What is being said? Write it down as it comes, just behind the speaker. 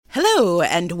Hello,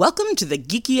 and welcome to the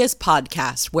Geekiest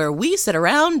podcast, where we sit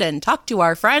around and talk to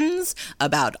our friends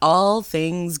about all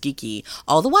things geeky,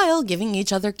 all the while giving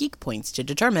each other geek points to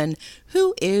determine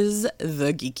who is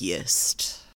the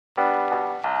geekiest.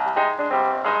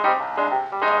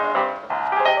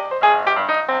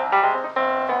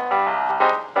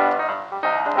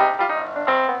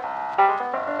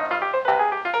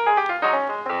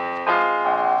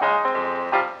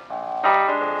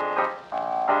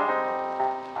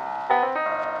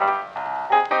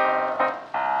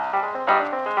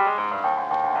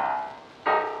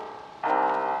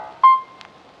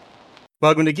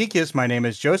 Welcome to Geekiest. My name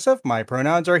is Joseph. My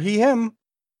pronouns are he, him.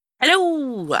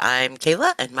 Hello, I'm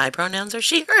Kayla, and my pronouns are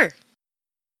she, her.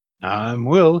 I'm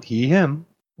Will, he, him.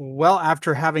 Well,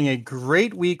 after having a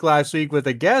great week last week with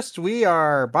a guest, we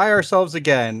are by ourselves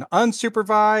again,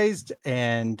 unsupervised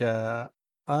and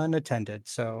unattended.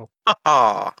 So,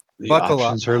 Aww. The buckle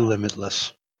options up. are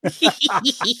limitless.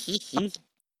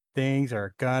 Things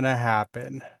are gonna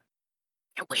happen.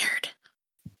 Weird.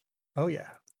 Oh, yeah.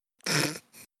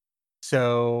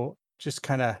 So, just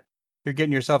kind of, you're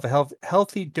getting yourself a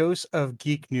healthy dose of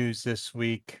geek news this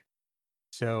week.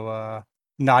 So,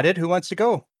 Nodded, who wants to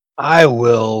go? I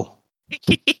will.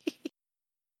 Happy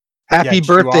Yes, you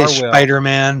birthday, are, Will.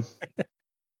 Spider-Man.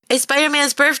 It's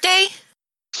Spider-Man's birthday?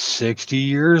 60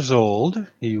 years old.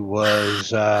 He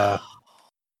was on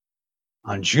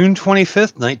June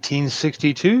 25th,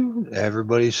 1962.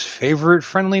 Everybody's favorite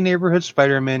friendly neighborhood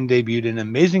Spider-Man debuted in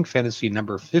Amazing Fantasy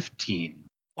number 15.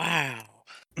 Wow.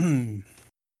 Mm.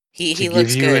 He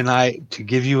looks good. To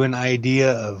give you an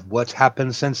idea of what's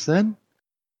happened since then,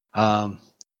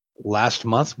 last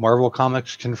month, Marvel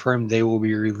Comics confirmed they will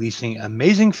be releasing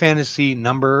Amazing Fantasy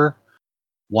number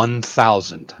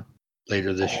 1000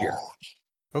 later this year.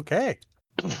 Okay.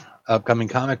 Upcoming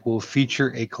comic will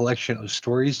feature a collection of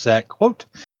stories that, quote,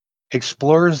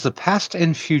 explores the past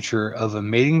and future of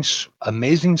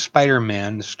Amazing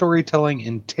Spider-Man storytelling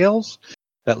in tales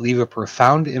that leave a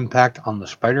profound impact on the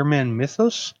Spider-Man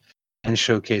mythos and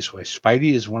showcase why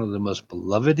Spidey is one of the most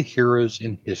beloved heroes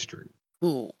in history.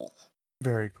 Cool.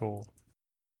 Very cool.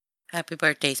 Happy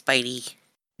birthday, Spidey.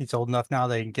 He's old enough now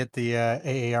they can get the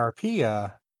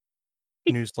AARP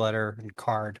newsletter and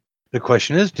card. The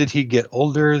question is, did he get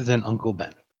older than Uncle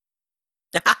Ben?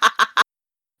 How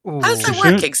does that Too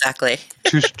work soon? exactly?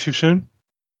 Too soon?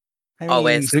 I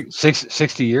Always. Mean,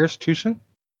 60 years? Too soon?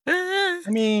 I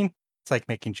mean, it's like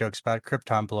making jokes about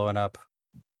Krypton blowing up.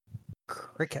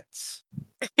 Crickets.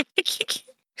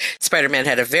 Spider-Man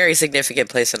had a very significant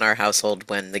place in our household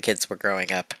when the kids were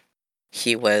growing up.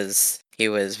 He was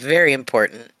very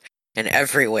important and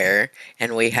everywhere,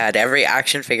 and we had every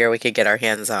action figure we could get our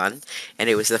hands on, and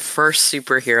it was the first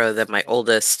superhero that my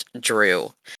oldest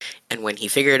drew. And when he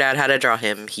figured out how to draw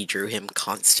him, he drew him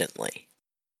constantly.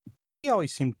 He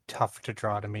always seemed tough to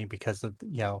draw to me because of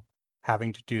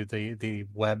having to do the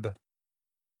web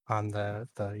on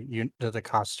the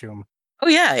costume. Oh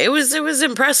yeah, it was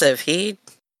impressive.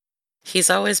 He's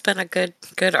always been a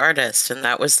good artist, and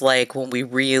that was like when we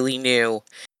really knew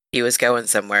he was going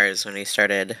somewhere is when he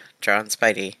started drawing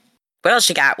Spidey. What else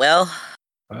you got, Will?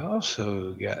 I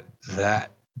also got that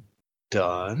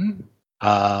done.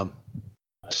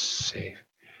 Let's see.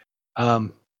 I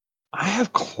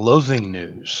have clothing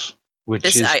news, which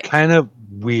is kind of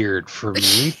weird for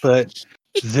me, but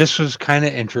this was kind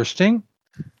of interesting.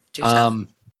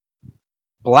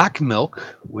 Black Milk,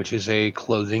 which is a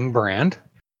clothing brand,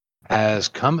 has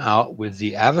come out with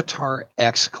the Avatar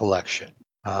X collection.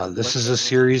 This is a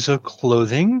series of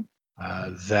clothing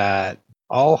that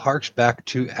all harks back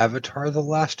to Avatar: The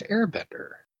Last Airbender.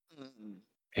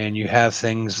 And you have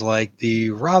things like the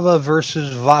Rava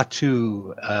versus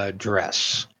Vatu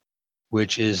dress,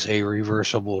 which is a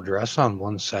reversible dress. On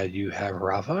one side you have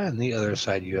Rava, and the other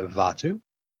side you have Vatu.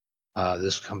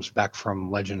 This comes back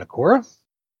from Legend of Korra.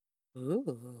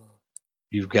 Ooh.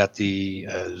 You've got the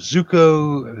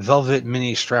Zuko velvet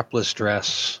mini strapless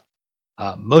dress.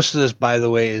 Most of this, by the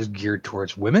way, is geared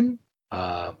towards women.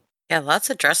 Yeah, lots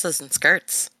of dresses and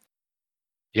skirts.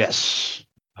 Yes.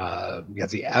 You got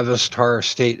the Avastar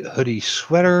State hoodie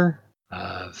sweater,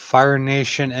 Fire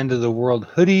Nation End of the World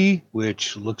hoodie,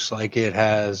 which looks like it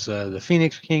has the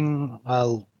Phoenix King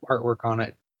artwork on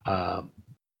it.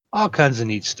 All kinds of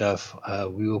neat stuff.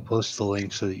 We will post the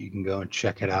link so that you can go and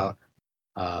check it out.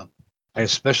 I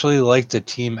especially like the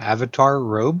Team Avatar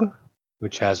robe,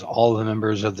 which has all the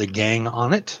members of the gang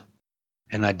on it.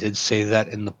 And I did say that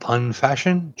in the pun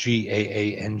fashion,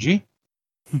 GAANG.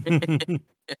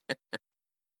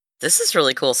 This is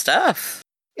really cool stuff.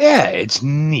 Yeah, it's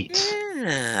neat.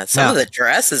 Yeah, some of the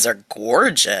dresses are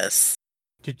gorgeous.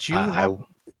 Did you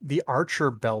the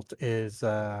archer belt is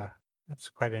that's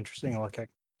quite interesting looking.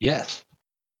 Yes.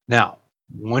 Now,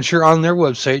 once you're on their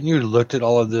website and you looked at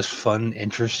all of this fun,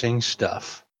 interesting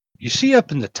stuff, you see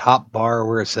up in the top bar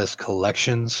where it says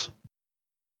collections.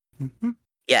 Mm-hmm.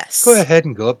 Yes. Go ahead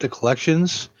and go up to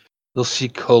collections. You'll see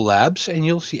collabs and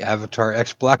you'll see Avatar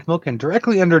X Black Milk. And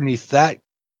directly underneath that,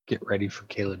 get ready for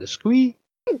Kayla to squee.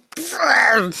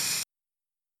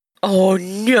 Oh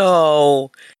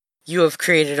no! You have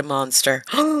created a monster.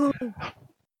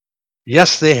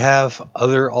 Yes, they have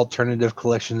other alternative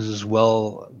collections as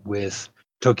well with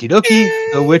Tokidoki,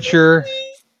 The Witcher,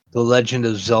 The Legend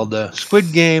of Zelda,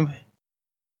 Squid Game,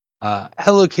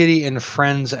 Hello Kitty and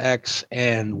Friends X,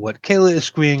 and what Kayla is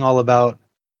squeeing all about,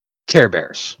 Care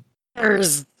Bears.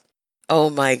 Oh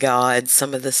my god,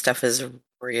 some of this stuff is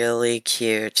really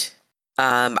cute.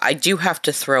 I do have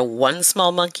to throw one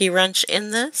small monkey wrench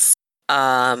in this.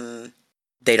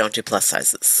 They don't do plus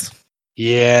sizes.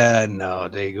 Yeah, no,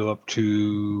 they go up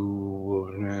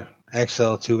to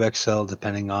XL, 2XL,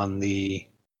 depending on the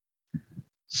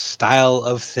style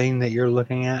of thing that you're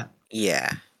looking at.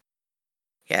 Yeah.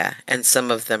 Yeah, and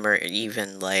some of them are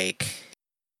even like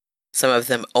some of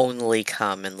them only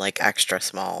come in like extra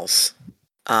smalls.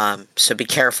 So be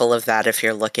careful of that if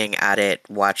you're looking at it.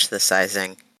 Watch the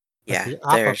sizing. But Yeah, the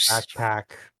Appa there's backpack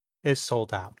is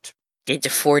sold out. into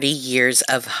 40 years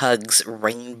of hugs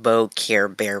rainbow Care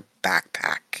Bear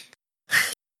backpack.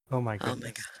 Oh my Oh goodness.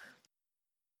 my god.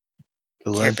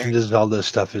 The Care Legend Bear. of Zelda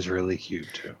stuff is really cute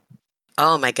too.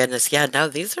 Oh my goodness. Yeah, no,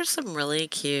 these are some really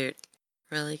cute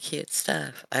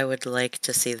stuff. I would like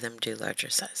to see them do larger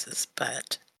sizes,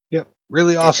 but Yep,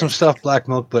 really it awesome is stuff, Black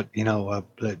Milk. But you know,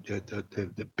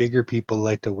 the bigger people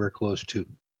like to wear clothes too.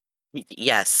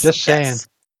 yes, Just saying. yes.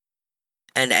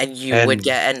 And you would And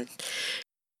get and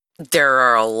there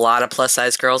are a lot of plus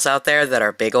size girls out there that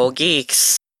are big old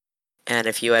geeks. And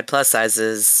if you had plus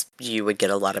sizes, you would get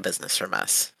a lot of business from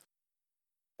us.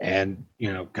 you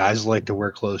know, guys like to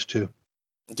wear clothes too.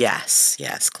 Yes,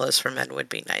 yes, clothes for men would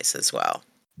be nice as well.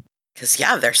 Because,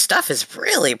 yeah, their stuff is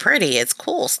really pretty. It's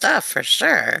cool stuff for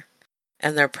sure.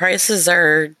 And their prices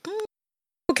are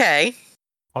okay.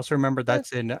 Also remember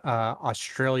that's in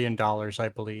Australian dollars, I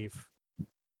believe.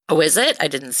 Oh, is it? I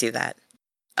didn't see that.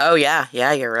 Oh, yeah,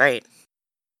 you're right.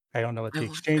 I don't know what I the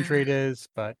exchange rate wonder. is,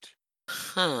 but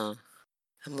Huh.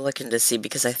 I'm looking to see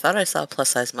because I thought I saw a plus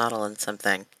size model in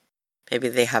something. Maybe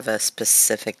they have a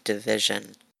specific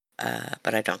division,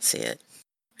 but I don't see it.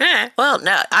 Well,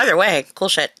 no, either way, cool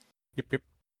shit. yep.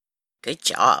 Good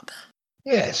job.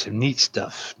 Yeah, some neat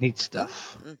stuff. Neat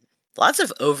stuff. Mhm. Lots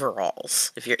of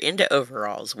overalls. If you're into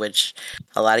overalls, which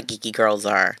a lot of geeky girls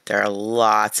are, there are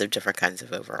lots of different kinds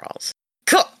of overalls.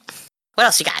 Cool. What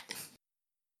else you got?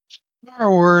 Star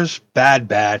Wars Bad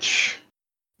Batch.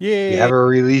 Yay! We have a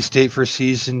release date for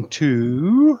season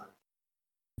 2,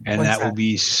 and When's that will that?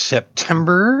 be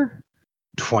September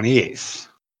 28th.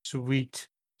 Sweet.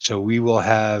 So we will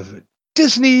have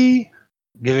Disney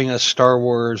giving us Star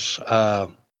Wars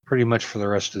pretty much for the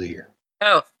rest of the year.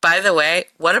 Oh, by the way,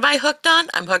 what am I hooked on?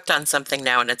 I'm hooked on something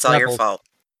now, and it's all your Rebels. fault.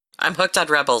 I'm hooked on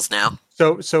Rebels now.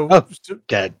 So Oh.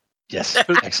 Good. Yes.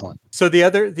 Excellent. So the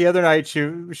other night she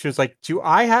was like, "Do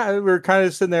I have?" We were kind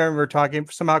of sitting there and we are talking.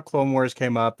 Somehow Clone Wars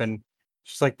came up, and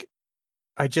she's like,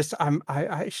 I'm just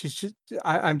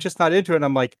not into it." And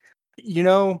I'm like, you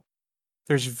know,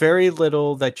 there's very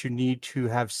little that you need to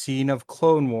have seen of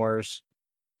Clone Wars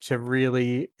to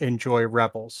really enjoy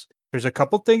Rebels. There's a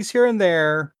couple things here and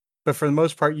there, but for the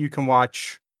most part, you can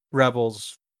watch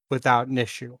Rebels without an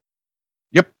issue.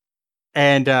 Yep.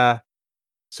 And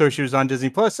so she was on Disney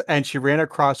Plus, and she ran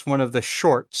across one of the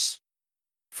shorts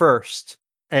first,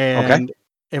 and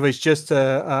it was just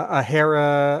a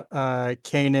Hera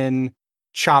Kanan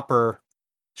Chopper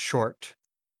short.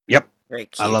 Yep. Very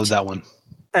cute. I love that one.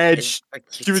 And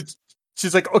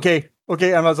she's like, okay, and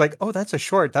I was like, oh, that's a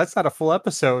short. That's not a full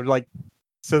episode. Like,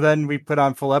 so then we put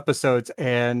on full episodes,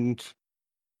 and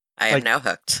I am now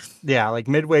hooked. Yeah, like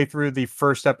midway through the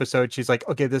first episode, she's like,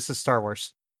 okay, this is Star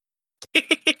Wars.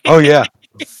 Oh yeah.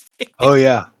 Oh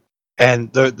yeah.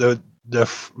 And the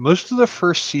most of the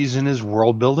first season is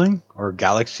world building or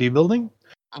galaxy building.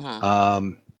 Uh-huh.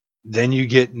 Then you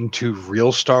get into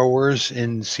real Star Wars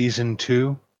in season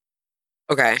 2.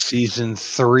 Okay. Season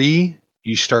 3,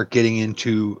 you start getting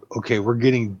into, okay, we're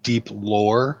getting deep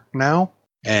lore now,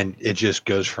 and it just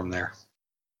goes from there.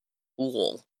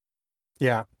 Cool.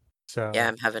 Yeah. So yeah,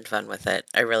 I'm having fun with it.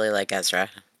 I really like Ezra.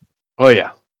 Oh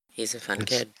yeah, He's a fun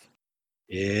kid.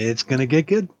 It's gonna get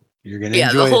good. You're gonna enjoy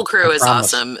it. Yeah, the whole crew I is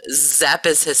promise. awesome. Zep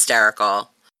is hysterical.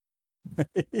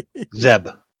 Zeb.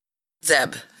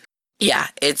 Yeah,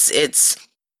 it's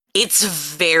It's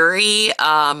very,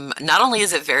 not only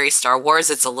is it very Star Wars,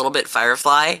 it's a little bit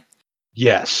Firefly,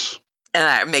 Yes. and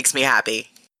that makes me happy.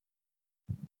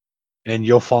 And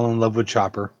you'll fall in love with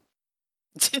Chopper.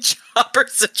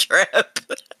 Chopper's a trip.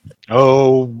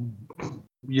 Oh,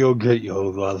 you'll fall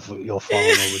in love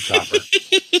with Chopper.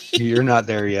 You're not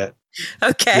there yet.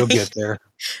 Okay. You'll get there.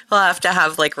 We'll have to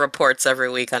have like reports every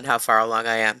week on how far along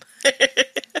I am.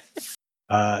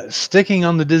 Sticking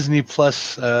on the Disney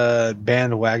Plus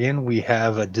bandwagon, we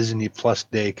have a Disney Plus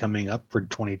Day coming up for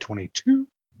 2022.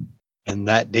 And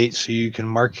that date, so you can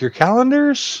mark your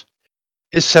calendars,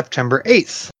 is September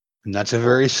 8th. And that's a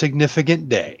very significant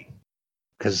day.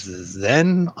 Because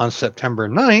then on September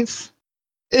 9th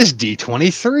is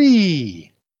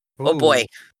D23. Oh boy. Ooh.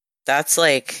 That's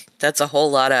a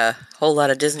whole lot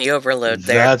of Disney overload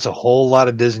there. That's a whole lot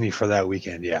of Disney for that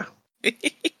weekend, yeah.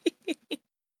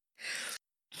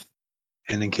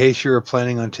 And in case you were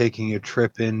planning on taking a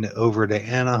trip over to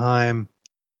Anaheim,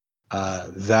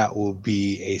 that will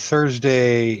be a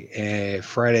Thursday, a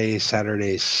Friday,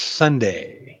 Saturday,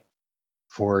 Sunday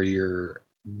for your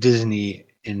Disney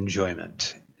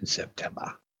enjoyment in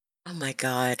September. Oh my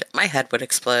god, my head would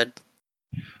explode.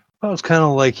 Well, it's kind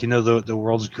of like, the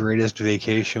world's greatest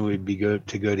vacation would be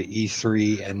to go to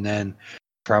E3 and then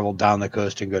travel down the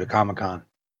coast and go to Comic-Con.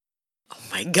 Oh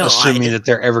my god. Assuming that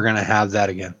they're ever going to have that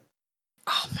again.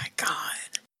 Oh my god.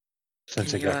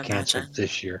 Since Can it you got canceled imagine?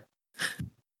 this year.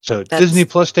 So That's Disney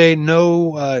Plus Day,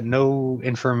 no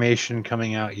information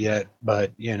coming out yet,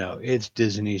 but it's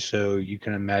Disney, so you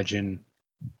can imagine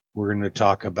we're going to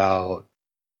talk about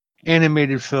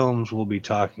animated films. We'll be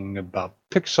talking about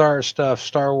Pixar stuff,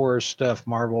 Star Wars stuff,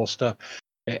 Marvel stuff.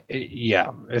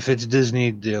 Yeah, if it's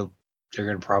Disney, they're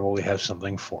going to probably have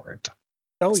something for it.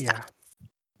 Oh yeah.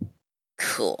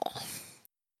 cool.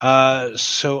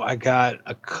 So I got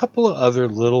a couple of other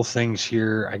little things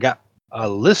here. I got a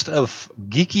list of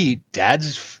geeky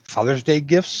dad's Father's Day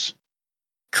gifts.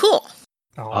 Cool.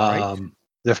 All right.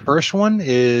 The first one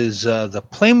is the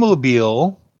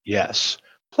Playmobil. Yes,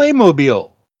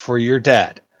 Playmobil for your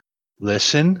dad.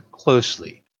 Listen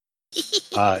closely.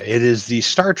 It is the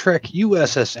Star Trek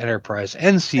USS Enterprise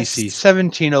NCC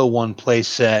 1701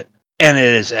 playset, and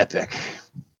it is epic.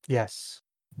 Yes.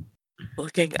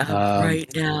 Looking up right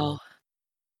now.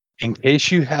 In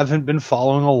case you haven't been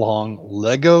following along,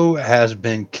 Lego has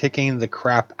been kicking the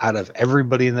crap out of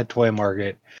everybody in the toy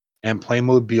market, and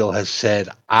Playmobil has said,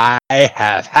 I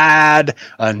have had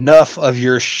enough of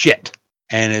your shit,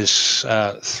 and is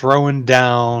throwing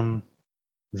down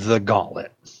the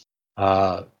gauntlet.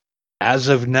 As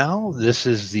of now, this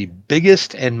is the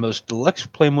biggest and most deluxe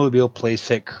Playmobil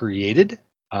playset created.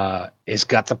 It's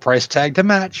got the price tag to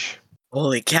match.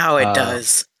 Holy cow, it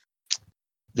does.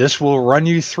 This will run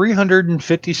you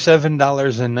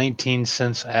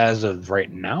 $357.19 as of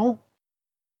right now.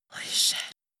 Holy shit.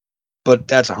 But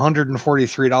that's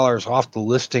 $143 off the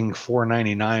listing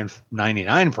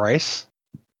 $499.99 price.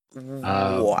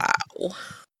 Wow.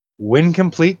 When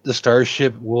complete, the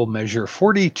Starship will measure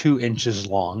 42 inches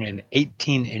long and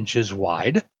 18 inches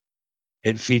wide.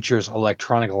 It features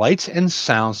electronic lights and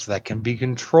sounds that can be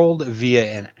controlled via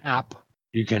an app.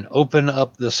 You can open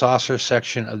up the saucer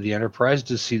section of the Enterprise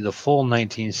to see the full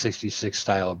 1966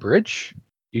 style bridge.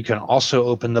 You can also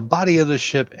open the body of the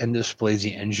ship and display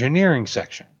the engineering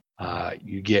section.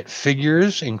 You get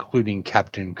figures including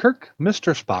Captain Kirk,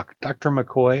 Mr. Spock, Dr.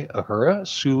 McCoy, Uhura,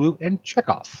 Sulu, and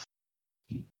Chekhov.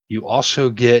 You also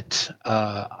get,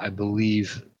 I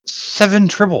believe, 7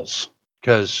 tribbles,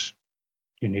 because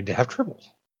you need to have tribbles.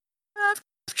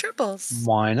 Triples.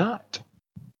 Why not?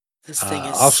 This thing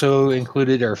is also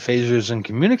included are phasers and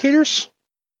communicators.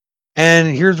 And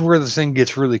here's where the thing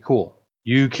gets really cool.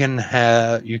 You can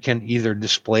either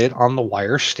display it on the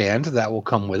wire stand that will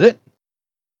come with it,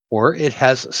 or it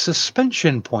has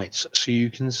suspension points so you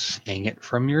can hang it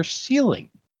from your ceiling.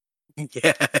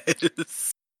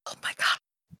 Yes. Oh my god.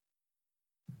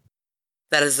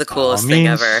 That is the coolest thing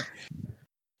ever.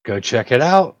 Go check it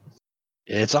out.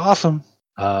 It's awesome.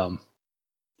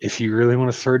 If you really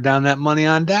want to throw down that money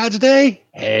on Dad's Day,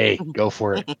 hey, go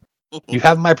for it. You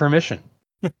have my permission.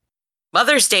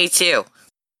 Mother's Day too.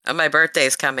 And my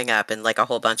birthday's coming up in like a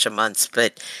whole bunch of months,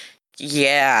 but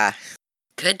yeah.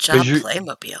 Good job,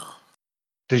 Playmobil.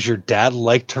 Does your dad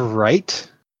like to write?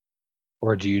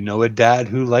 Or do you know a dad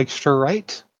who likes to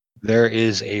write? There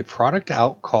is a product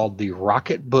out called the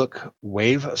Rocketbook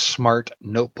Wave Smart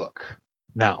Notebook.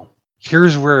 Now,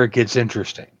 here's where it gets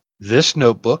interesting. This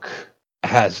notebook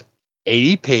has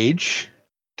 80-page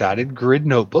dotted grid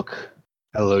notebook.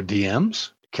 Hello,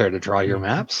 DMs. Care to draw your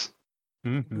maps?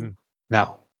 Mm-hmm.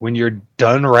 Now, when you're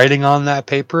done writing on that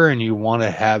paper and you want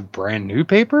to have brand new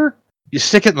paper, you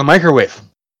stick it in the microwave.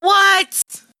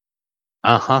 What?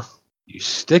 Uh-huh. You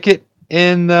stick it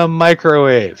in the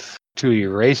microwave to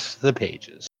erase the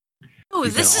pages. Oh, You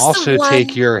can this is the also take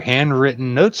one. your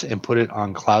handwritten notes and put it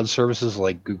on cloud services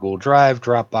like Google Drive,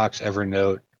 Dropbox,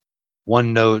 Evernote,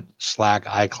 OneNote, Slack,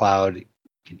 iCloud. You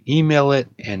can email it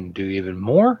and do even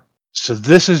more. So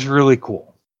this is really cool.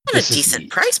 At This a is decent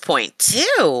neat. price point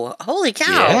too. Holy cow!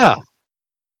 Yeah.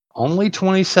 Only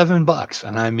 $27.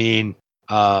 And I mean,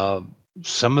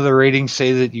 some of the ratings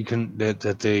say that you can that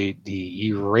the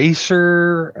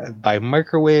eraser by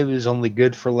microwave is only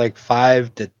good for like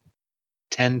 5 to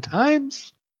 10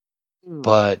 times.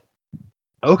 But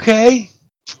okay,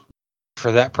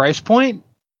 for that price point,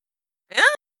 Yeah.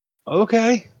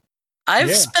 okay. I've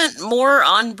Yeah. spent more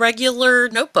on regular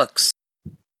notebooks.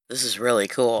 This is really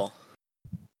cool.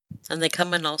 And they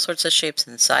come in all sorts of shapes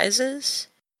and sizes.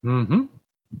 Mm-hmm.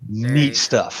 Very Neat cool.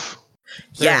 stuff.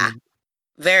 Yeah,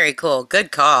 very cool.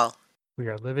 Good call. We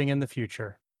are living in the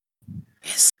future.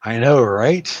 Yes. I know,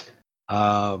 right?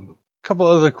 A couple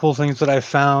other cool things that I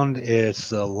found. It's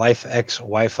the LifeX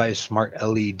Wi-Fi Smart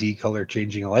LED color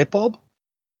changing light bulb.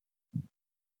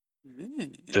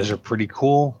 Those are pretty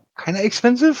cool. Kind of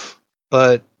expensive,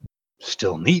 but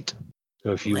still neat.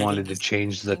 So if you Living wanted to is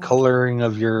change the future. coloring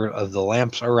of the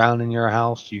lamps around in your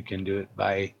house, you can do it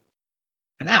by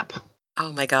an app.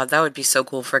 Oh my god, that would be so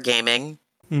cool for gaming.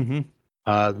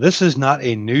 Mm-hmm. This is not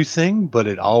a new thing, but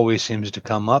it always seems to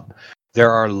come up.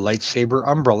 There are lightsaber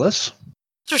umbrellas.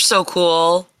 They're so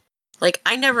cool. Like,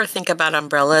 I never think about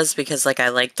umbrellas because, like, I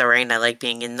like the rain. I like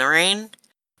being in the rain.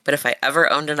 But if I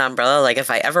ever owned an umbrella, like, if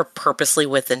I ever purposely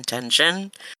with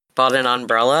intention bought an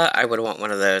umbrella, I would want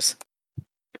one of those.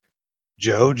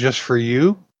 Joe, just for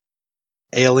you,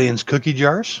 Aliens cookie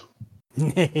jars.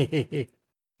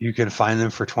 You can find them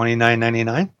for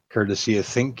 $29.99, courtesy of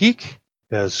Think Geek,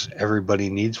 because everybody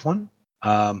needs one.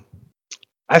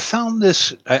 I found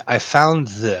this. I found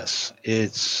this.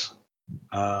 It's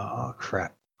oh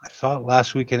crap! I thought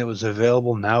last weekend it was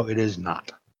available. Now it is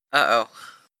not. Uh-oh.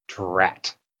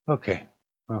 Drat. Okay.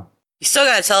 Well, You still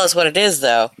gotta tell us what it is,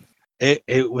 though.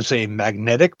 it was a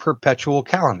magnetic perpetual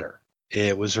calendar.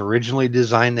 It was originally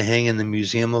designed to hang in the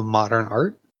Museum of Modern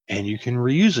Art, and you can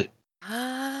reuse it.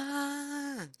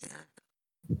 Ah,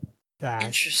 That,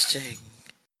 interesting.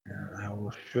 I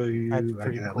will show you. That's I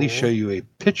pretty can at least cool. show you a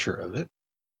picture of it.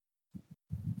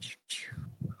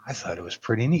 I thought it was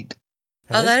pretty neat.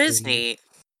 Oh, that is pretty neat.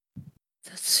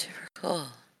 That's super cool.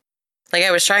 Like,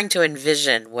 I was trying to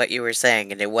envision what you were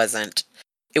saying, and it wasn't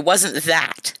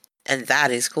that. And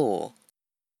that is cool.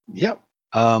 Yep.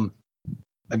 A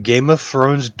Game of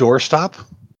Thrones doorstop.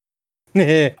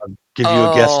 neat. Give you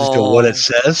a guess as to what it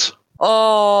Oh. says.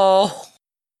 Oh.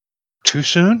 Too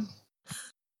soon?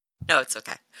 No, it's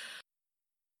okay.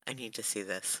 I need to see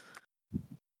this.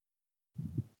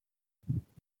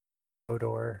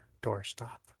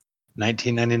 Doorstop.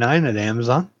 $19.99 at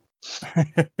Amazon.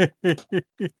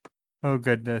 Oh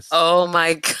goodness. Oh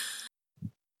my god.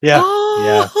 Yeah,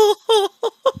 Oh.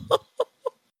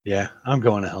 yeah. I'm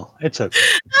going to hell. It's okay.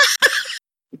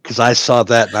 Because I saw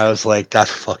that and I was like,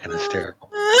 that's fucking hysterical.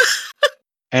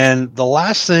 And the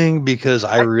last thing, because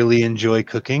I really enjoy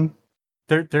cooking.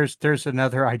 There's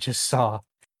another I just saw.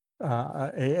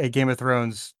 A Game of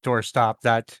Thrones doorstop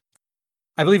that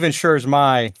I believe ensures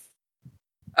my.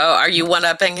 Oh, are you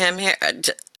one-upping him here?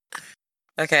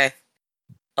 Okay.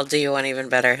 I'll do you one even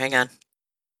better. Hang on.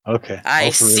 Okay. I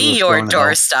all three of see us your going to hell.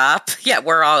 doorstop. Yeah,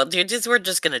 we're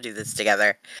just gonna do this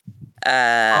together.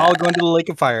 I'll go into the lake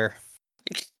of fire.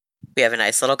 We have a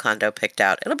nice little condo picked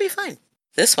out. It'll be fine.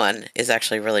 This one is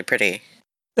actually really pretty.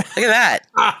 Look at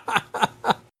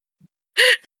that.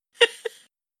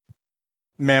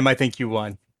 Ma'am, I think you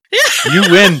won. You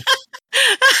win.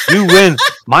 You win.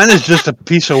 Mine is just a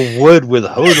piece of wood with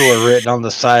Hodor written on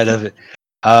the side of it.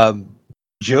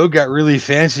 Joe got really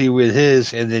fancy with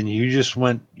his, and then you just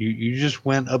went. You just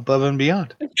went above and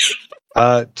beyond.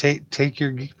 Take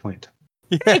your geek point.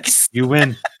 Thanks. You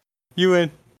win. You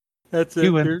win. That's it.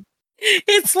 You win.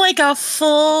 It's like a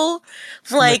full,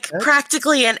 like Maquette?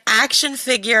 practically an action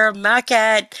figure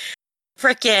maquette.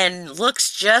 Frickin'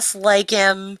 looks just like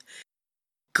him.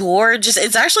 Gorgeous.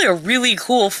 It's actually a really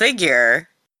cool figure.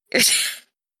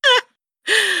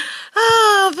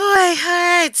 Oh boy.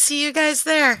 All right. See you guys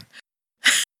there.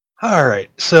 All right.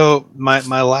 So my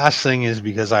last thing is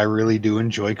because I really do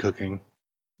enjoy cooking,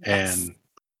 Yes.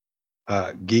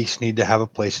 and geeks need to have a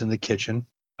place in the kitchen.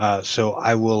 So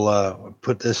I will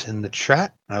put this in the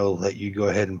chat. I will let you go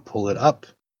ahead and pull it up.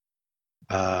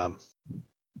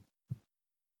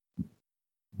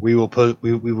 we will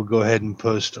we will go ahead and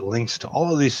post links to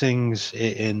all of these things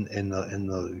in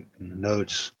the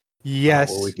notes where we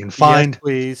Yes. can Yes, find.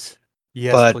 please.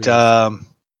 Yes, But please.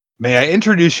 may I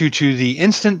introduce you to the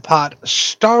Instant Pot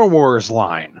Star Wars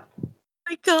line?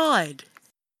 My God.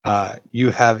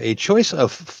 You have a choice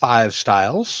of 5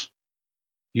 styles.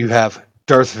 You have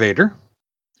Darth Vader,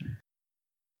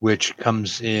 which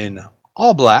comes in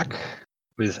all black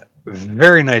with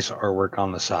very nice artwork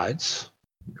on the sides,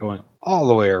 going all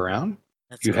the way around.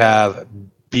 That's You cool. have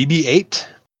BB-8.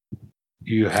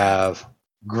 You have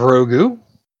Grogu,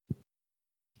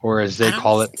 or as I they don't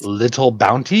call it, Little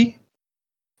Bounty.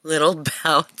 Little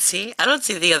bouncy. I don't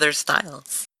see the other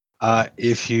styles.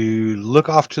 If you look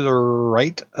off to the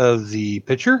right of the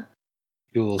picture,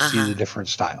 you will see the Uh-huh. different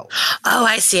styles. Oh,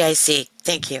 I see.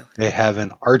 Thank you. They have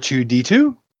an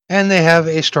R2D2 and they have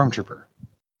a Stormtrooper.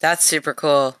 That's super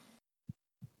cool.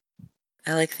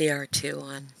 I like the R2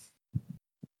 one.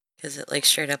 Because it like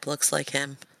straight up looks like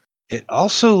him. It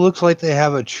also looks like they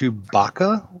have a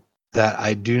Chewbacca that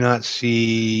I do not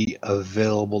see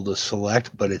available to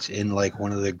select, but it's in like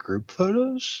one of the group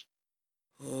photos.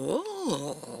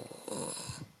 Oh.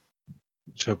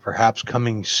 So perhaps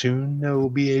coming soon there will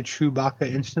be a Chewbacca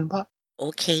Instant Pot.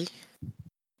 Okay.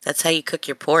 That's how you cook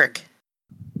your pork.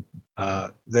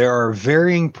 There are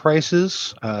varying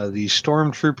prices. The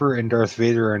Stormtrooper and Darth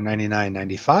Vader are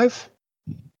 $99.95.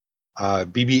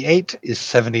 BB-8 is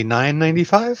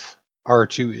 $79.95.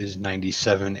 R2 is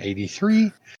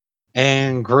 $97.83.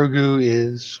 And Grogu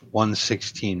is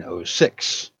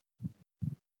 $116.06.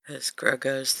 Because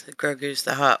Grogu's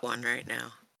the hot one right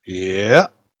now. Yeah,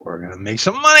 we're going to make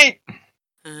some money.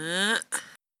 Uh,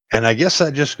 And I guess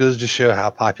that just goes to show how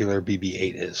popular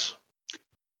BB-8 is.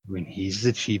 I mean, he's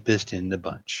the cheapest in the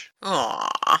bunch.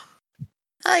 Aw.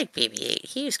 I like BB-8.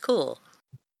 He's cool.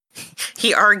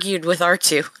 He argued with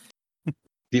R2.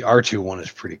 The R2 one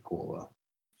is pretty cool, though.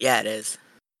 Yeah, it is.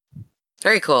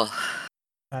 Very cool.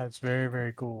 That's very,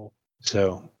 very cool.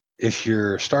 So, if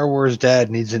your Star Wars dad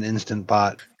needs an Instant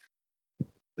Pot,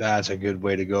 that's a good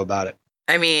way to go about it.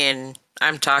 I mean,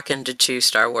 I'm talking to 2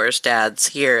 Star Wars dads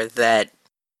here that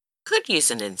could use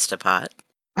an Instapot.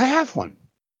 I have one,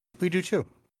 We do too.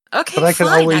 Okay, but I could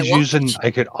fine. always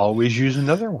use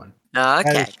another one.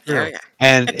 Okay, is there true. we go.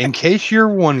 And in case you're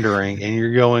wondering, and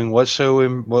you're going, why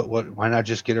not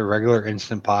just get a regular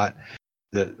Instant Pot?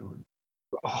 That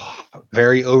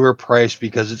very overpriced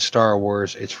because it's Star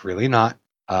Wars. It's really not.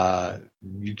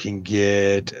 You can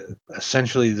get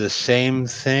essentially the same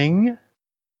thing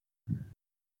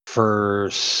for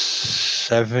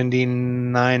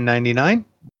 $79.99.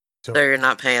 So you're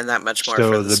not paying that much more for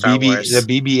So the the Star BB Wars. the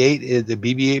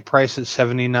BB-8 price at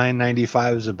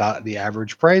 $79.95 is about the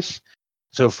average price.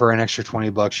 So for an extra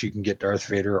 $20, you can get Darth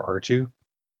Vader R2.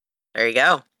 There you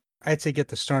go. I'd say get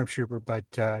the Stormtrooper, but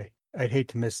I'd hate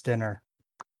to miss dinner.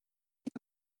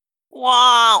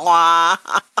 Wah, wah.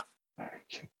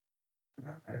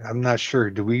 I'm not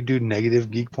sure. Do we do negative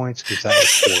geek points? Because that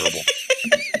was horrible.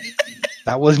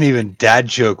 That wasn't even dad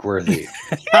joke worthy.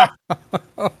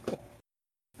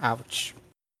 Ouch.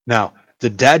 Now, the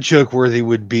dad joke worthy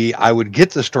would be I would get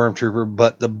the Stormtrooper,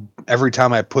 but every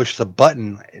time I push the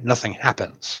button, nothing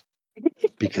happens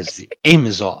because the aim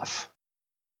is off.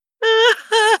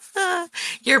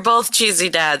 You're both cheesy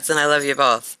dads, and I love you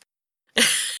both.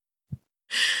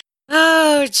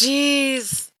 Oh,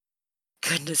 jeez.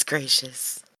 Goodness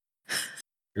gracious.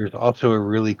 There's also a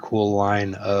really cool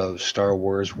line of Star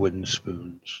Wars wooden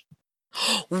spoons.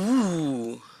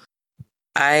 Ooh.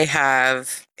 I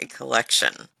have a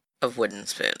collection of wooden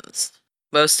spoons.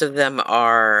 Most of them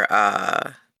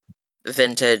are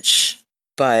vintage,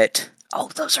 but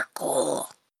those are cool.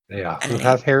 Yeah, who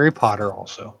have Harry Potter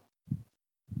also.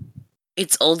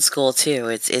 It's old school too.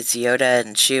 It's Yoda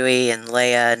and Chewie and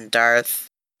Leia and Darth.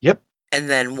 Yep. And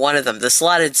then one of them, the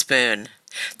slotted spoon.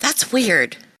 That's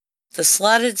weird. The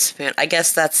slotted spoon. I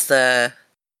guess that's the.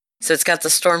 So it's got the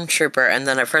Stormtrooper, and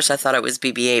then at first I thought it was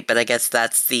BB-8, but I guess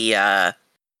that's the.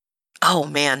 Oh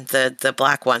man, the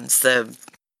black ones. The.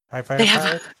 High Fire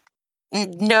Pilot?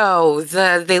 No,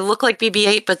 they look like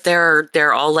BB-8, but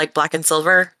they're all like black and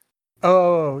silver.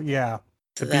 Oh, yeah.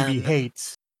 The Them. BB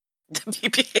hates. The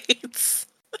BB-8s.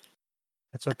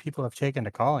 That's what people have taken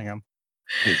to calling them.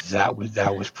 That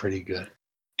was pretty good.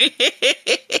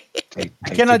 I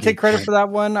cannot take credit for that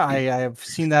one. I have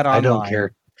seen that online. I don't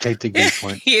care. Take the geek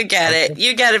point. You get it.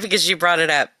 You get it because you brought it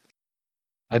up.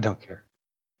 I don't care.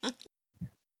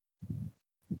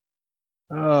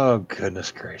 Oh,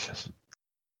 goodness gracious.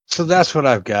 So that's what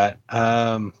I've got.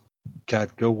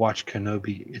 God, go watch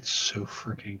Kenobi. It's so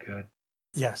freaking good.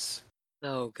 Yes.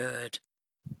 So good.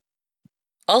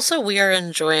 Also, we are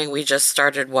enjoying. We just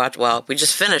we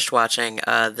just finished watching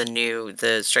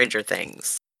the Stranger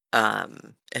Things,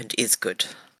 and it's good.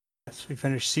 Yes, we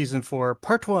finished season 4,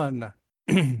 part 1.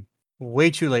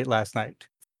 Way too late last night.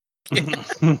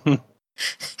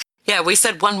 Yeah, we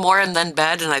said one more and then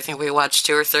bed, and I think we watched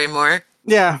 2 or 3 more.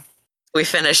 Yeah. We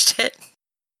finished it.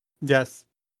 Yes.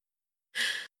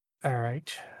 All right.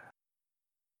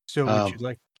 So would you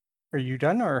like? Are you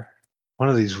done or? One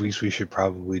of these weeks, we should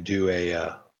probably do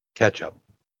a catch up.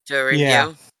 Do a review.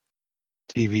 Yeah.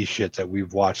 TV shit that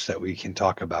we've watched that we can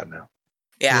talk about now.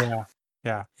 Yeah.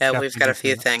 Yeah. We've got a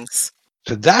few things.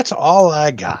 So that's all I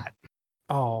got.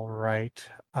 All right.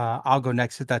 I'll go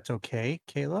next if that's okay,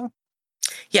 Kayla.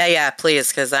 Yeah, please,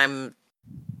 because I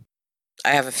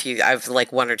have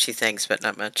like 1 or 2 things, but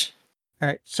not much. All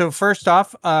right. So first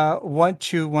off, want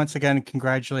to once again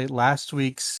congratulate last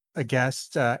week's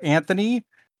guest, Anthony.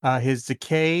 His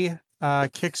Decay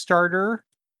Kickstarter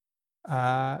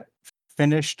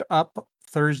finished up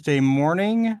Thursday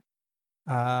morning.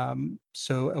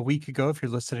 So a week ago, if you're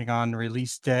listening on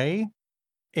release day,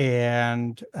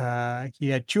 and he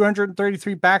had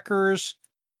 233 backers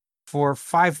for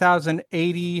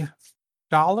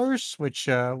 $5,080, which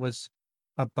was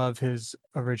above his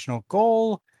original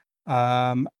goal.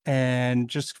 And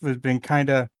just has been kind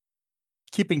of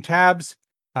keeping tabs.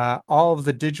 All of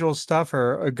the digital stuff,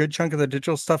 or a good chunk of the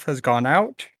digital stuff, has gone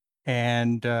out,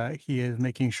 and he is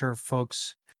making sure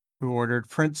folks who ordered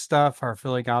print stuff are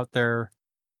filling out their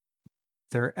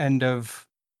end of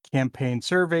campaign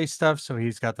survey stuff, so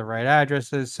he's got the right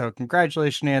addresses. So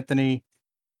congratulations, Anthony.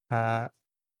 We're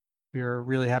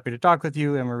really happy to talk with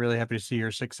you, and we're really happy to see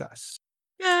your success.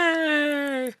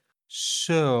 Yay!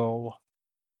 So,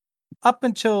 up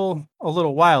until a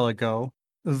little while ago,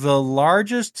 the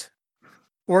largest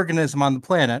organism on the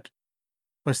planet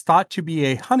was thought to be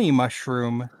a honey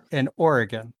mushroom in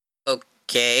Oregon.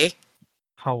 Okay.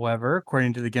 However,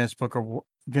 according to the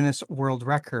Guinness World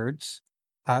Records,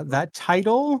 that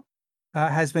title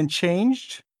has been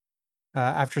changed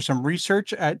after some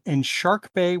research in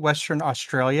Shark Bay, Western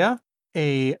Australia.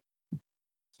 A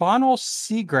faunal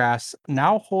seagrass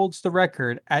now holds the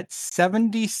record at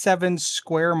 77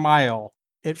 square mile.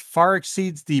 It far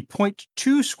exceeds the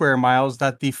 0.2 square miles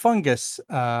that the fungus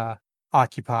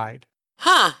occupied.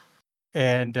 Huh.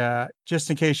 And just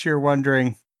in case you're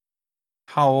wondering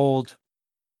how old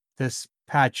this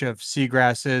patch of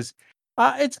seagrass is,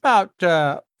 it's about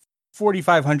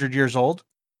 4,500 years old.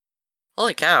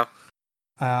 Holy cow.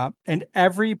 And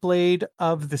every blade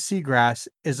of the seagrass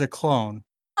is a clone.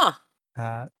 Huh.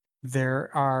 There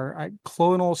are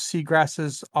clonal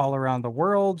seagrasses all around the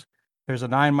world. There's a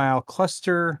 9-mile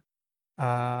cluster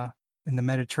in the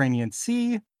Mediterranean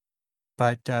Sea,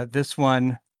 but this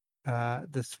one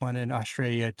in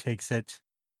Australia takes the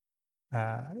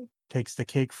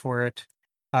cake for it.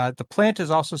 The plant is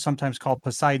also sometimes called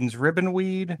Poseidon's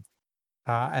ribbonweed,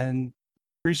 and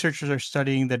researchers are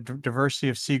studying the diversity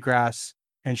of seagrass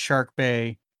in Shark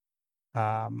Bay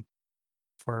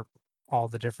for all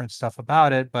the different stuff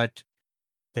about it, but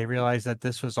they realized that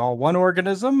this was all one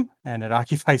organism and it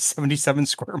occupies 77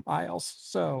 square miles.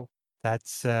 So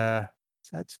that's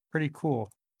pretty cool.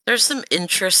 There's some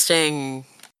interesting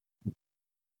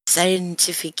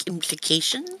scientific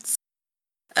implications.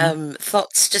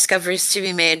 Thoughts, discoveries to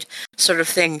be made, sort of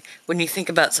thing, when you think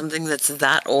about something that's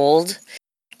that old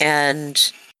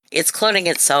and it's cloning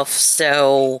itself,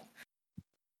 so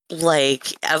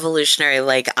like evolutionary,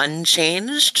 like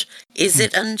unchanged. Is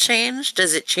it unchanged?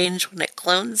 Does it change when it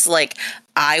clones? Like,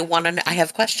 I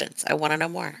have questions. I want to know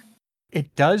more.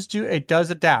 It does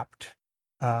adapt.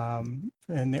 In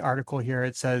the article here,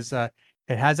 it says it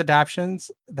has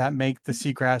adaptations that make the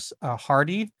seagrass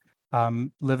hardy.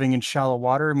 Living in shallow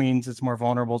water means it's more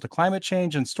vulnerable to climate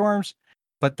change and storms,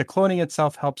 but the cloning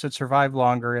itself helps it survive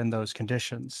longer in those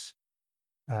conditions.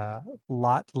 A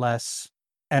lot less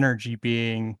energy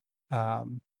being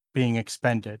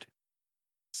expended,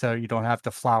 so you don't have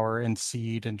to flower and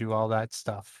seed and do all that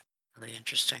stuff. Really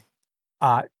interesting.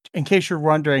 In case you're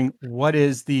wondering, what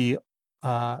is the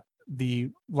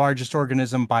largest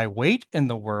organism by weight in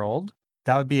the world?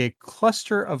 That would be a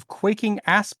cluster of quaking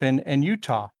aspen in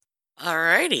Utah.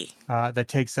 Alrighty. That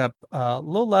takes up a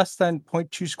little less than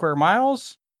 0.2 square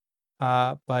miles,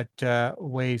 but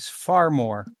weighs far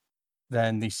more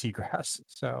than the seagrass.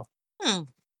 So,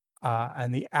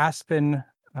 and the aspen,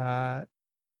 that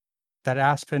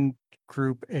aspen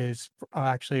group is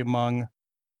actually among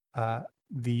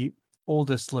the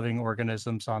oldest living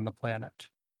organisms on the planet.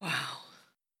 Wow.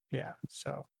 Yeah.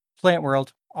 So plant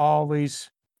world always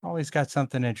got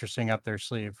something interesting up their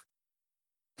sleeve.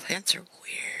 Plants are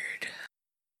weird.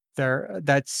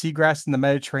 that seagrass in the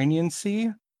Mediterranean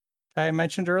Sea that I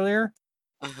mentioned earlier,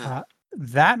 Uh-huh.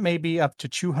 that may be up to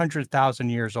 200,000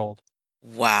 years old.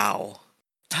 Wow.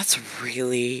 That's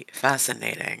really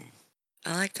fascinating.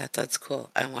 I like that. That's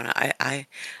cool.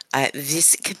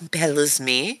 This compels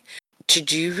me to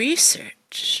do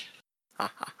research.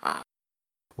 Ha ha ha.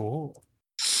 Cool.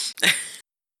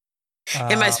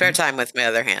 In my spare time with my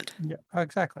other hand. Yeah,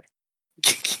 exactly.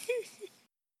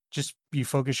 Just you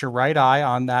focus your right eye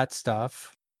on that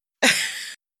stuff.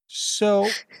 So,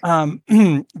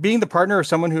 being the partner of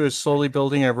someone who is slowly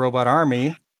building a robot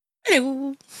army,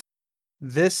 Hello.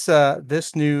 this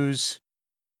news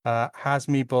has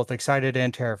me both excited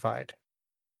and terrified.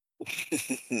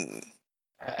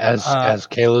 As Uh,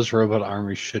 Kayla's robot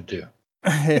army should do.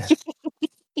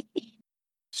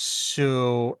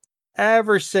 So,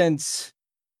 ever since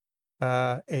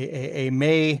a day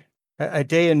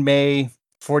in May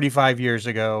 45 years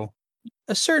ago,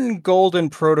 a certain golden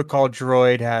protocol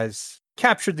droid has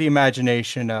captured the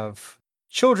imagination of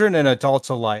children and adults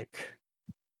alike.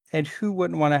 And who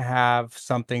wouldn't want to have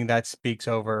something that speaks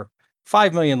over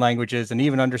 5 million languages and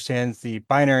even understands the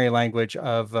binary language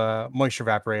of moisture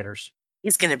evaporators?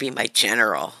 He's gonna be my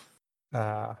general.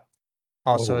 Uh,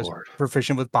 Oh also, is Lord.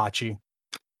 proficient with bocce.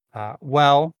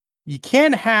 Well, you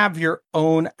can have your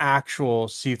own actual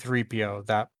C3PO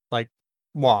that like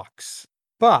walks,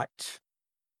 but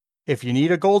if you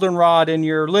need a goldenrod in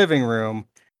your living room,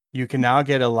 you can now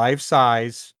get a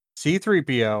life-size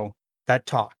C3PO that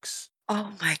talks.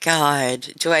 Oh my god.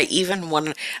 Do I even want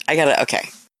to? I gotta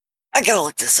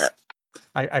look this up.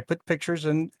 I put pictures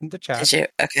in the chat. Did you?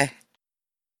 Okay.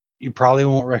 You probably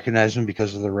won't recognize him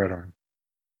because of the red arm.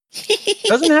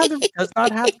 Does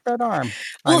not have the red arm.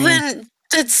 Well, I mean, then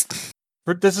that's.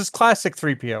 this is classic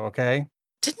 3PO, okay?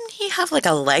 Didn't he have like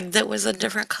a leg that was a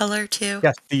different color too?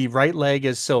 Yes, the right leg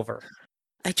is silver.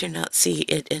 I do not see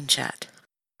it in chat.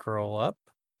 Scroll up.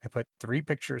 I put 3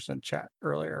 pictures in chat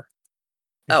earlier.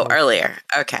 Oh, before- earlier.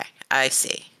 Okay, I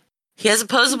see. He has a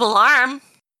posable arm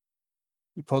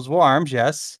Opposable arms,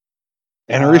 yes.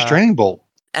 And a restraining bolt.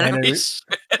 and And a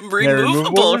a removable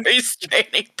removable-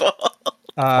 restraining ball.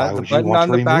 Why the would you button want on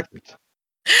to the remove back it?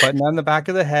 button on the back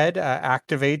of the head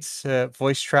activates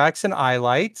voice tracks and eye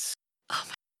lights. Oh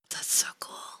my, that's so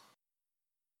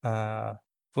cool.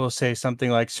 We'll say something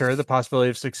like, "Sir, the possibility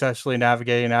of successfully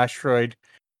navigating an asteroid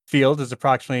field is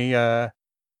approximately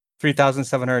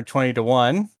 3,720 to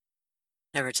 1."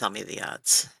 Never tell me the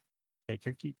odds. Take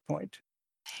your geek point.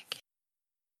 Thank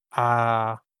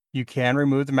you. You can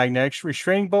remove the magnetic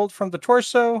restraining bolt from the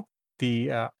torso.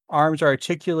 The arms are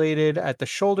articulated at the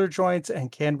shoulder joints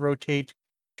and can rotate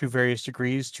to various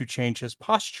degrees to change his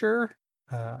posture.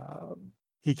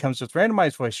 He comes with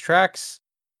randomized voice tracks,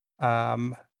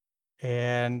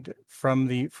 and from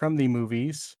the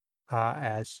movies,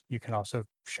 as you can also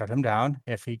shut him down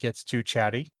if he gets too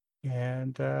chatty.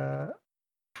 And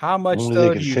how much Only though they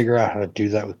do could you? figure out how to do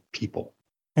that with people.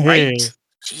 Right?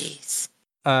 Jeez.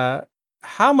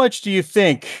 How much do you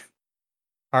think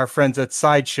our friends at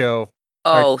Sideshow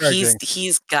are Oh, charging?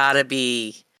 he's got to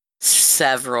be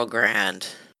several grand.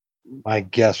 My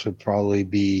guess would probably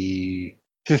be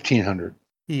 1,500.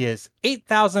 He is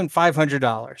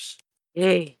 $8,500.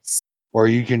 Jeez. Or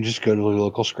you can just go to the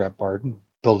local scrap yard and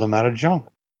build them out of junk.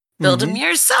 Build him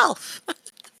yourself.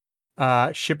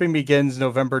 Shipping begins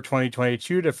November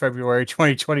 2022 to February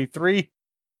 2023.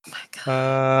 Oh my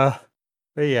god.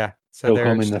 But yeah, so They'll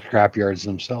come there's in the scrap yards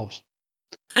themselves.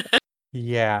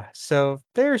 so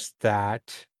there's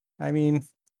that. I mean,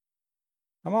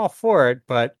 I'm all for it,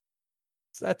 but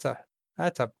that's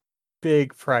a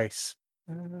big price.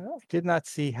 I did not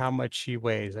see how much he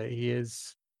weighs. He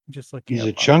is just looking He's up.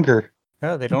 a chunker.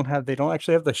 No, they don't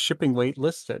actually have the shipping weight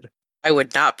listed. I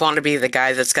would not want to be the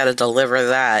guy that's got to deliver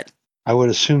that. I would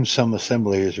assume some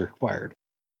assembly is required.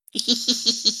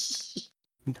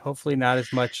 And hopefully not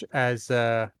as much as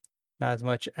young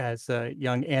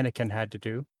Anakin had to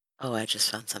do. Oh, I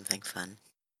just found something fun.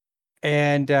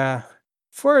 And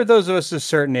for those of us a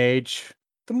certain age,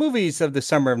 the movies of the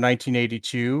summer of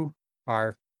 1982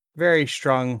 are very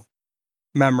strong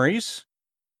memories.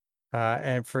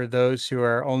 And for those who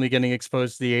are only getting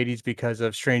exposed to the 80s because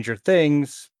of Stranger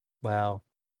Things, well,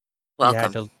 you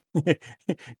had Welcome. to.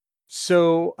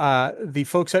 So the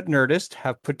folks at Nerdist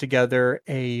have put together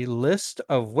a list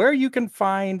of where you can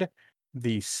find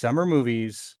the summer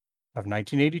movies of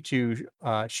 1982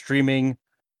 streaming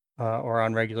or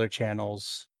on regular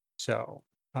channels. So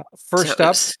first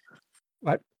up,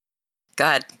 what? Go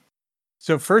ahead.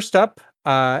 So first up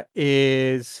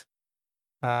is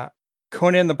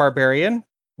Conan the Barbarian,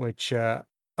 which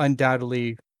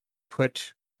undoubtedly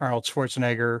put Arnold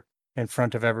Schwarzenegger in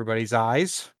front of everybody's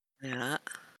eyes. Yeah.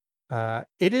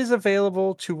 It is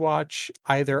available to watch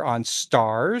either on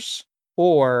Stars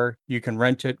or you can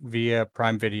rent it via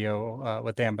Prime Video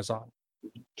with Amazon.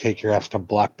 Take your ass to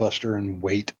Blockbuster and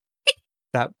wait.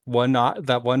 That one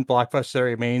blockbuster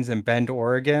remains in Bend,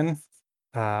 Oregon.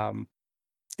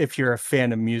 If you're a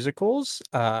fan of musicals,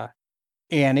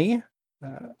 Annie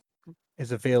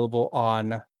is available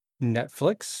on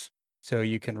Netflix, so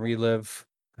you can relive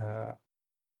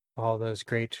all those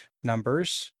great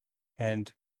numbers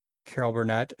and Carol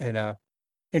Burnett in a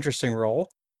interesting role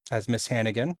as Miss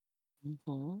Hannigan.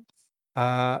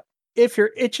 If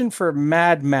you're itching for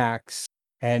Mad Max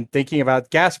and thinking about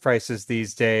gas prices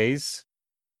these days,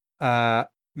 Mad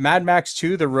Max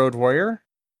 2: The Road Warrior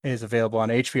is available on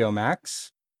HBO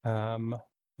Max.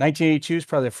 1982 is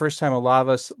probably the first time a lot of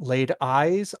us laid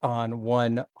eyes on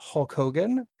one Hulk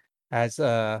Hogan as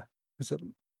was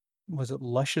it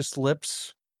Luscious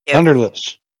Lips? Yep.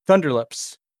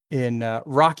 Thunderlips in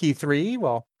Rocky 3.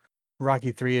 Well,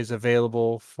 Rocky 3 is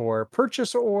available for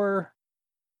purchase or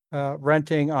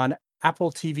renting on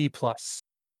Apple TV Plus.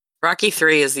 Rocky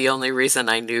 3 is the only reason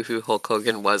I knew who Hulk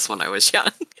Hogan was when I was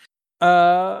young.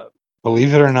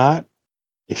 Believe it or not,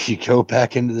 if you go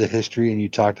back into the history and you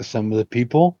talk to some of the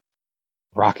people,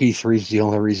 Rocky 3 is the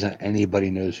only reason anybody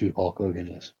knows who Hulk Hogan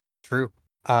is. True.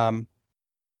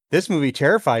 This movie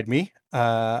terrified me,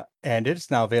 and it's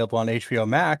now available on HBO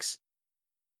Max.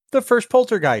 The first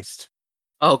Poltergeist.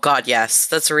 Oh God, yes.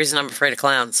 That's the reason I'm afraid of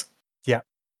clowns. Yep.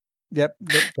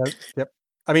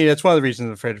 I mean, it's one of the reasons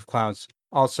I'm afraid of clowns.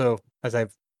 Also, as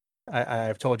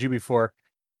I've told you before,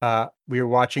 we were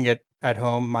watching it at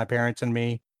home, my parents and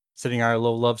me, sitting on our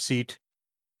little love seat,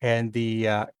 and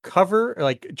the cover,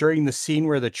 like during the scene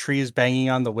where the tree is banging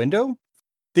on the window,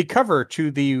 the cover to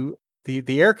the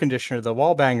air conditioner, the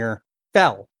wall banger,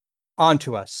 fell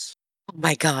onto us. Oh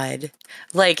my God.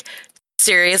 Like,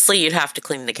 seriously, you'd have to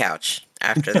clean the couch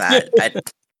after that.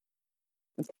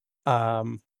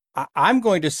 I'm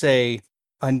going to say,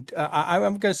 I'm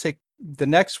going to say the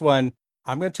next one.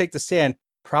 I'm going to take the stand.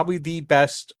 Probably the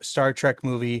best Star Trek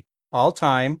movie all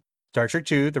time, Star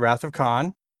Trek II: The Wrath of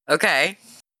Khan. Okay.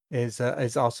 Is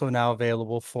also now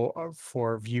available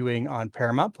for viewing on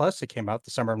Paramount Plus. It came out the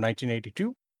summer of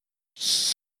 1982.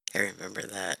 I remember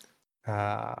that.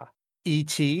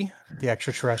 E.T. the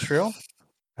Extraterrestrial.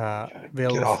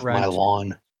 Available Get off for rent. my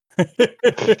lawn.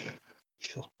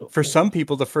 For some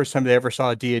people, the first time they ever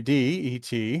saw D&D,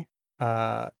 E.T.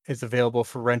 Is available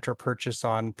for rent or purchase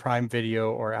on Prime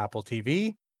Video or Apple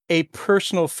TV. A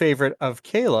personal favorite of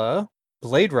Kayla,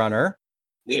 Blade Runner.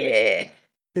 Yeah.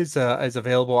 Is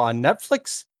available on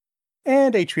Netflix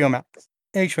and HBO Max.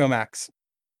 HBO Max.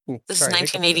 Ooh, This is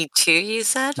 1982, you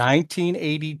said?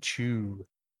 1982.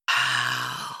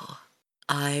 Wow.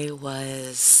 I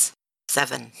was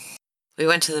 7. We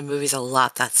went to the movies a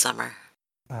lot that summer.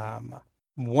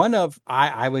 One of,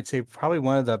 I would say probably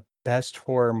one of the best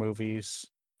horror movies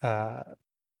that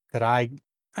I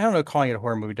don't know, calling it a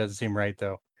horror movie doesn't seem right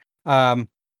though.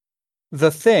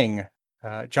 The Thing,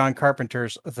 John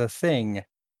Carpenter's The Thing,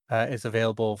 is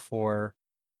available for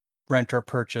rent or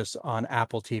purchase on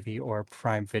Apple TV or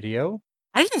Prime Video.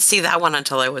 I didn't see that one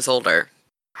until I was older.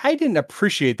 I didn't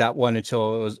appreciate that one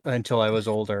until I was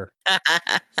older.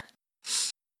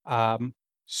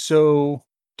 So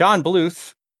Don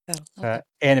Bluth,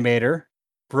 animator,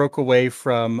 broke away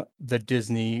from the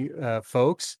Disney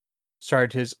folks,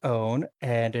 started his own,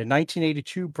 and in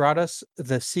 1982 brought us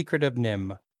The Secret of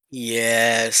Nim.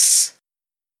 Yes.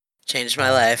 Changed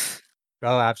my life.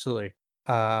 Oh, absolutely.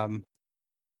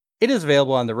 It is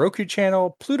available on the Roku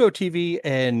channel, Pluto TV,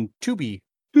 and Tubi.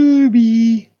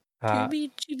 Tubi-doo.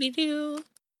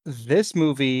 This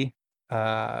movie,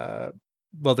 well,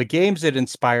 the games it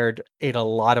inspired ate a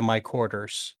lot of my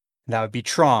quarters. And that would be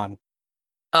Tron.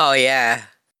 Oh, yeah.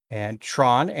 And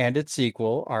Tron and its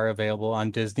sequel are available on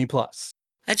Disney Plus.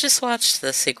 I just watched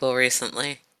the sequel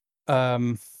recently.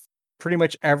 Pretty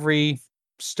much every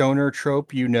stoner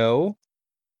trope you know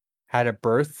had a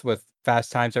birth with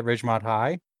Fast Times at Ridgemont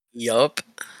High. Yup.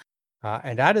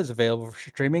 And that is available for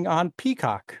streaming on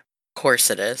Peacock. Of course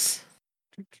it is.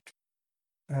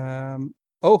 A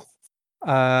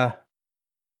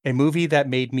movie that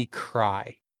made me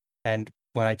cry. And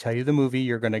when I tell you the movie,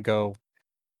 you're going to go,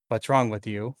 what's wrong with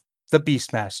you? The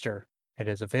Beastmaster. It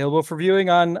is available for viewing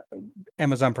on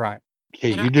Amazon Prime.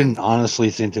 Okay, you didn't honestly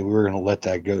think that we were going to let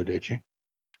that go, did you?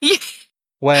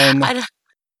 When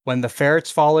the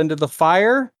ferrets fall into the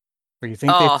fire, or you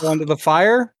think they fall into the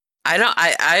fire?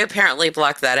 I apparently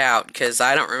blocked that out because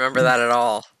I don't remember that at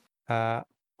all.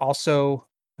 Also,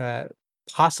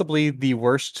 possibly the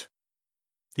worst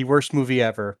movie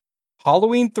ever.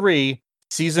 Halloween 3,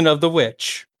 Season of the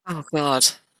Witch, Oh God.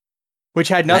 which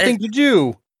had I nothing didn't- to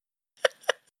do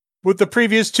with the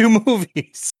previous two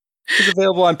movies. It's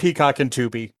available on Peacock and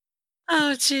Tubi.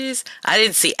 Oh jeez. I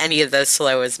didn't see any of those till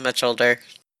I was much older.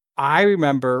 I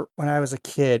remember when I was a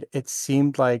kid, it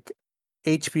seemed like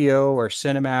HBO or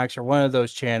Cinemax or one of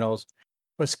those channels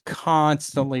was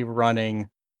constantly running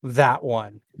that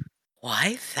one.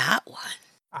 Why that one?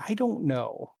 I don't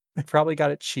know. They probably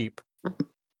got it cheap.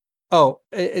 Oh,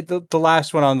 the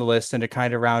last one on the list, and to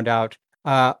kind of round out,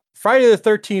 Friday the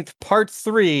 13th, Part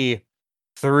 3,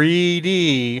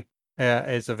 3D,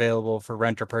 is available for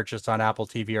rent or purchase on Apple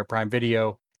TV or Prime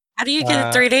Video. How do you get it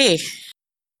Uh, 3D?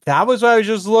 that was what I was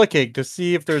just looking to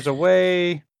see if there's a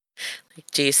way.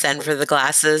 Do you send for the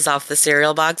glasses off the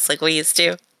cereal box like we used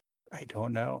to? I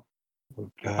don't know. Oh,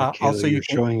 God, Also, Kayla, you you're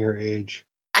can showing your age.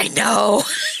 I know.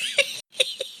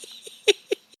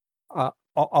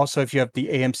 also if you have the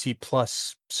AMC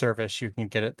Plus service, you can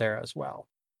get it there as well.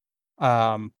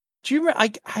 Do you?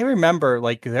 I remember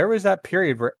like there was that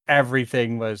period where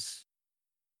everything was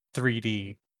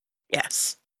 3D.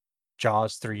 Yes.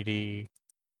 Jaws 3D.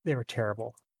 They were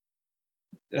terrible.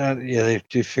 Yeah, they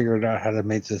figured out how to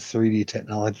make the 3D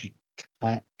technology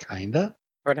kinda,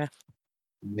 Sorta.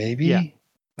 maybe. Yeah.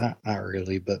 Not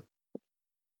really, but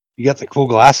you got the cool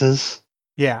glasses.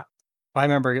 Yeah. I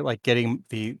remember like getting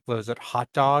what was it, Hot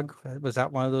Dog? Was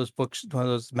that one of those books, one of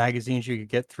those magazines you could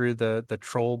get through the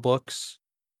troll books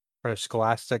or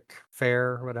Scholastic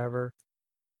Fair or whatever?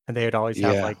 And they would always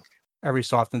have Yeah. like every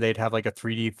so often they'd have like a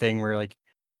 3D thing where like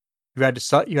you had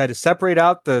to separate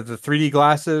out the 3D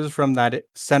glasses from that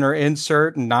center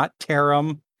insert and not tear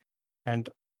them. And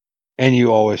And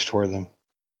you always tore them.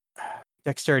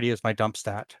 dexterity is my dump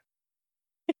stat.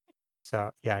 So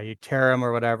yeah, you tear them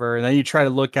or whatever, and then you try to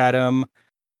look at them,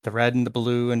 the red and the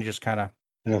blue, and you just kind of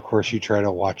And of course, you try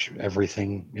to watch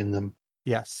everything in them.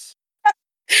 yes.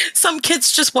 Some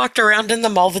kids just walked around in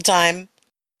them all the time.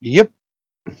 Yep.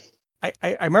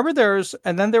 I remember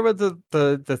and then there were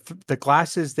the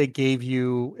glasses they gave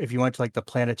you if you went to like the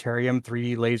planetarium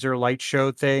 3D laser light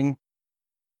show thing.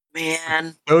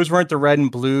 Man. Those weren't the red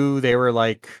and blue. They were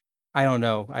like, I don't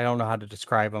know how to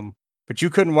describe them, but you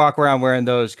couldn't walk around wearing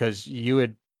those because you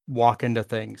would walk into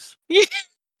things.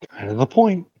 Kind of the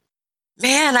point.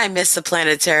 Man, I miss the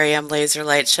planetarium laser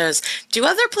light shows. Do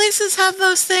other places have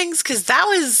those things? Because that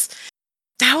was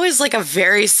like a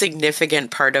very significant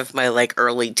part of my like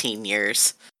early teen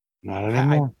years. Not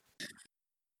anymore.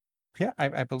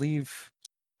 I believe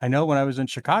I know when I was in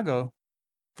Chicago,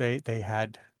 they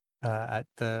had at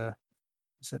the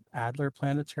is it Adler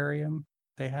Planetarium?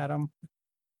 They had them.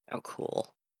 Oh,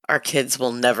 cool. Our kids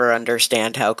will never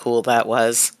understand how cool that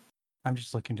was. I'm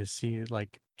just looking to see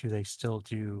like do they still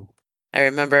do? I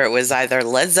remember it was either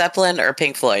Led Zeppelin or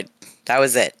Pink Floyd. That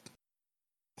was it.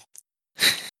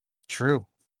 True.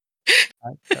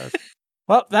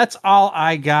 Well, that's all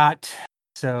I got.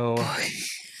 So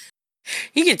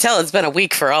You can tell it's been a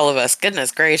week for all of us.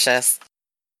 Goodness gracious.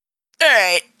 All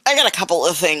right, I got a couple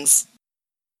of things.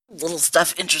 Little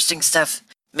stuff, interesting stuff,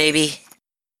 maybe.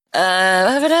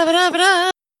 What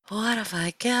have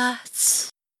I got?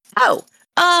 Oh,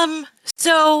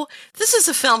 so this is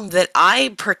a film that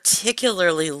I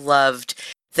particularly loved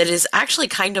that is actually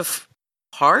kind of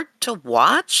hard to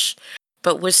watch,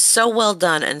 but was so well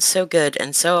done and so good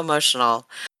and so emotional,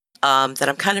 that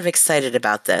I'm kind of excited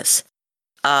about this.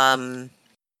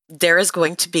 There is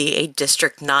going to be a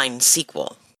District 9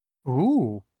 sequel.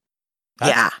 ooh,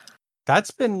 Yeah.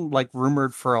 that's been like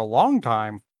rumored for a long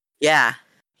time. Yeah.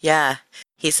 Yeah.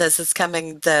 He says it's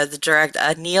coming, the direct,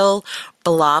 Neil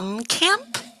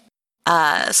Blomkamp,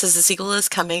 says the sequel is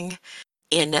coming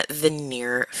in the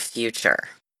near future.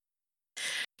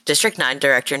 District 9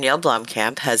 director Neil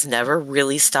Blomkamp has never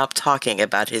really stopped talking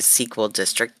about his sequel,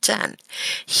 District 10.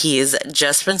 He's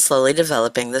just been slowly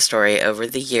developing the story over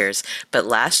the years, but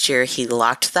last year he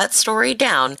locked that story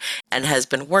down and has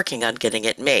been working on getting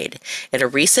it made. In a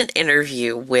recent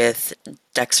interview with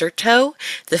Dexerto,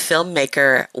 the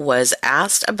filmmaker was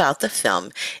asked about the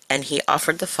film, and he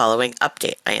offered the following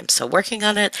update. I am still working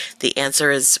on it. The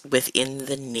answer is within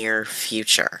the near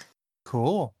future.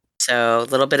 Cool. So a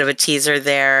little bit of a teaser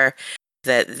there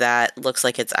that looks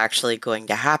like it's actually going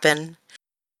to happen.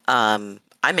 I'm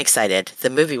excited.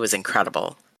 The movie was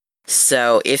incredible.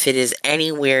 So if it is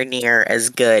anywhere near as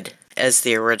good as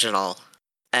the original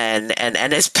and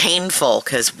as painful,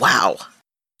 because wow.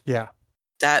 Yeah.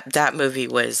 That movie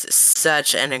was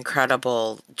such an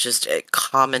incredible just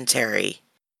commentary.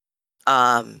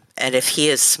 And if he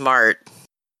is smart,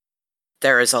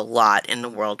 there is a lot in the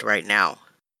world right now.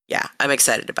 Yeah, I'm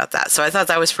excited about that. So I thought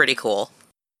that was pretty cool.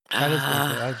 That is very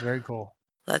cool. That is very cool.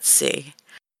 Let's see.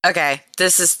 Okay,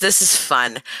 this is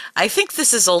fun. I think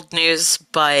this is old news,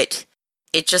 but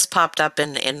it just popped up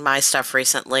in my stuff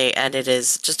recently, and it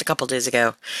is just a couple days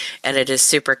ago, and it is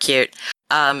super cute.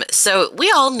 So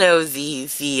we all know the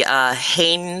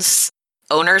Hanes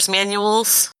owner's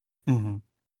manuals. Mm-hmm.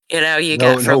 You know, you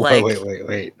No, get for no, like.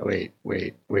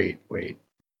 wait.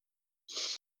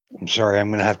 I'm sorry,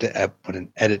 I'm gonna have to put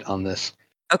an edit on this.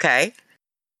 Okay.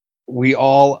 We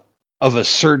all of a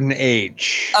certain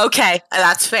age. Okay,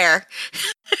 that's fair.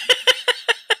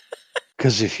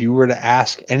 Because if you were to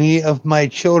ask any of my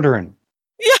children,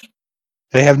 Yeah,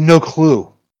 they have no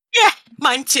clue. yeah,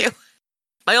 mine too.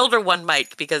 My older one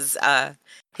might because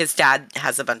his dad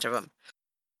has a bunch of them.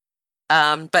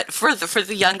 But for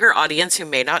the younger audience who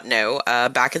may not know,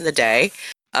 back in the day,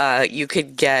 you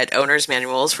could get owner's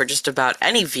manuals for just about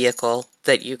any vehicle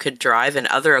that you could drive and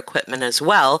other equipment as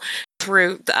well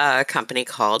through a company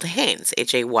called Haynes,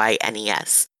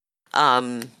 Haynes.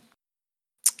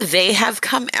 They have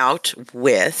come out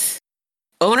with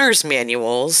owner's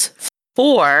manuals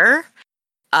for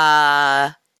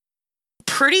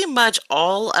pretty much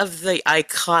all of the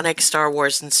iconic Star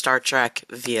Wars and Star Trek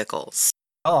vehicles.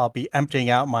 Oh, I'll be emptying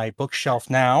out my bookshelf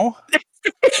now.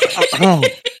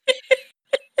 They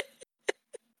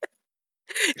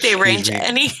Excuse range me.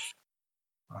 any.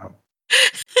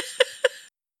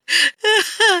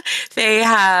 They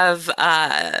have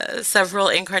several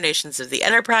incarnations of the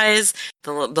Enterprise,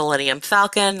 the Millennium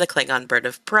Falcon, the Klingon Bird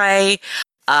of Prey,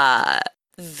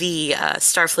 the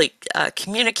Starfleet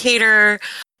communicator,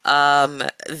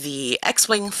 the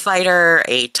X-wing fighter,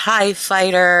 a TIE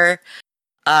fighter,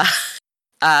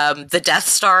 the Death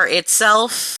Star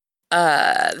itself,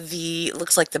 the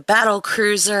looks like the battle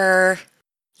cruiser.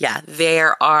 Yeah,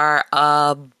 there are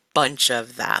a bunch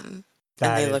of them. And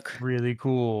That they is look really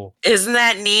cool. Isn't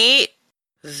that neat?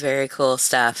 Very cool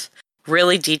stuff.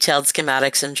 Really detailed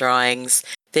schematics and drawings.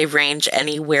 They range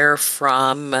anywhere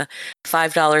from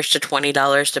 $5 to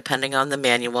 $20 depending on the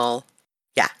manual.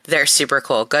 Yeah, they're super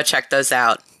cool. Go check those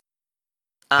out.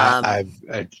 I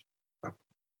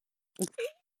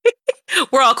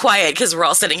We're all quiet because we're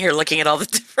all sitting here looking at all the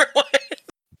different ones.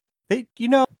 They,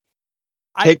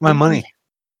 take my money.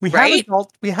 We Right?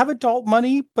 have adult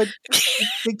money, but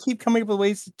they keep coming up with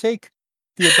ways to take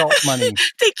the adult money.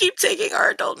 They keep taking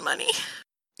our adult money.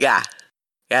 Yeah.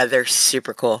 Yeah, they're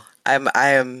super cool. I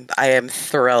am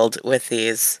thrilled with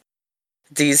these.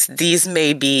 These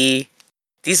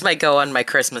might go on my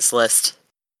Christmas list,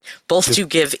 both Yep. to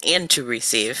give and to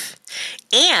receive.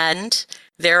 And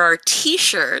there are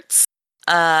T-shirts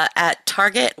at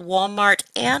Target, Walmart,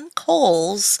 and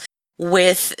Kohl's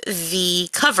with the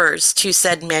covers to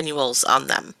said manuals on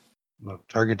them. Look,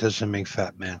 Target doesn't make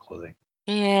fat man clothing.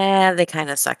 Yeah, they kind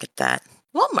of suck at that.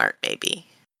 Walmart, maybe.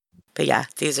 But yeah,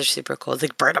 these are super cool. The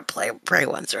Bird of Prey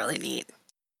one's really neat.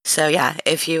 So yeah,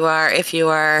 if you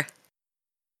are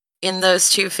in those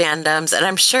two fandoms, and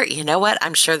I'm sure, you know what?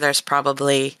 I'm sure there's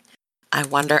probably, I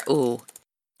wonder, ooh,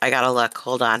 I gotta look.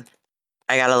 Hold on.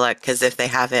 I gotta look, because if they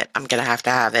have it, I'm gonna have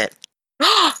to have it.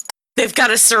 They've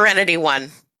got a Serenity one.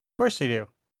 Of course they do.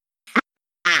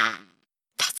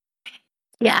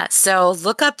 Yeah, so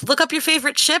look up your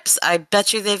favorite ships. I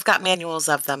bet you they've got manuals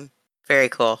of them. Very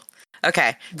cool.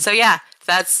 Okay, so yeah,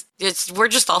 we're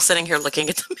just all sitting here looking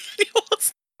at the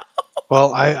manuals.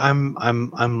 Well,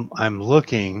 I'm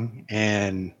looking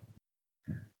and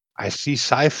I see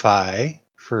sci-fi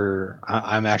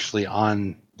I'm actually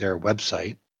on their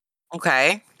website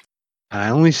Okay. and I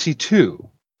only see two.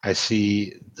 I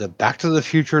see the Back to the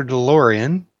Future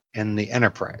DeLorean and the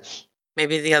Enterprise.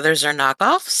 Maybe the others are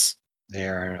knockoffs?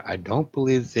 I don't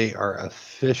believe they are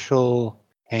official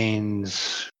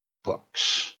Haynes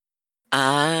books.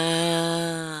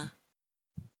 Ah.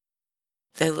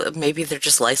 Maybe they're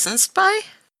just licensed by?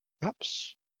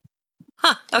 Oops.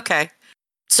 Huh, okay.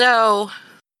 So,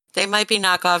 they might be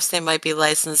knockoffs, they might be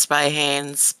licensed by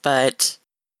Haynes, but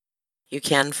you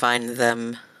can find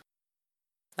them.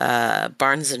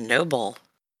 Barnes & Noble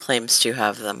claims to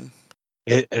have them.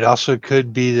 It also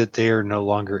could be that they are no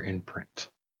longer in print.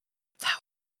 That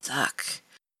would suck.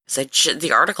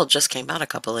 The article just came out a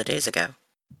couple of days ago.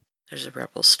 There's a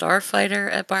Rebel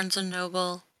Starfighter at Barnes &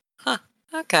 Noble. Huh,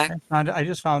 okay. I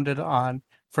just found it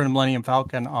for the Millennium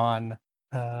Falcon on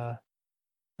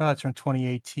that's from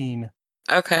 2018.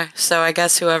 Okay, so I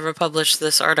guess whoever published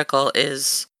this article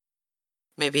is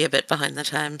maybe a bit behind the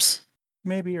times.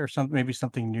 Maybe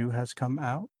something new has come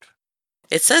out.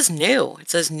 It says new. It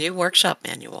says new workshop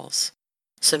manuals.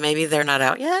 So maybe they're not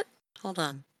out yet? Hold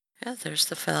on. Yeah, there's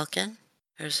the Falcon.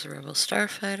 There's the Rebel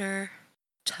Starfighter,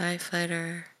 TIE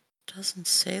Fighter, Doesn't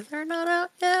say they're not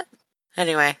out yet.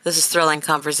 Anyway, this is thrilling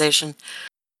conversation.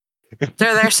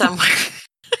 They're there somewhere.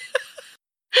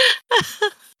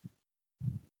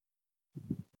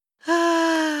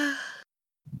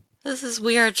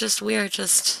 We are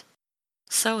just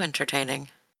so entertaining.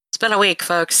 It's been a week,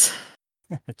 folks.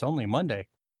 It's only Monday.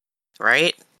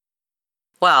 Right?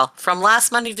 Well, from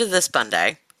last Monday to this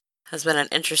Monday has been an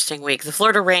interesting week. The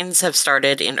Florida rains have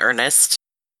started in earnest,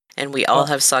 and we all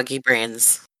have soggy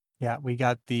brains. Yeah, we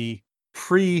got the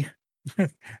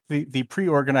the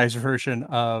pre-organized version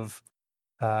of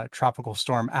Tropical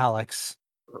Storm Alex.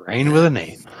 Rain with a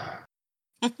name.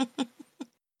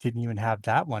 Didn't even have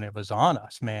that one. It was on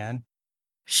us, man.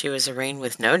 She was a rain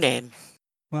with no name.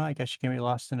 Well, I guess you can be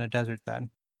lost in a desert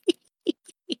then.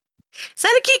 Is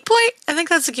that a geek point? I think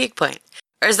that's a geek point.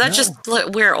 Or is that just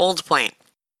we're old point?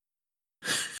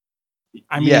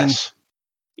 I mean, yes.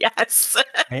 Yes.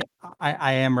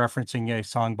 I am referencing a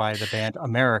song by the band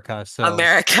America. So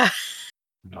America.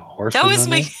 That was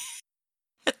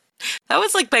that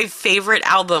was like my favorite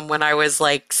album when I was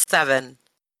like 7.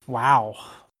 Wow.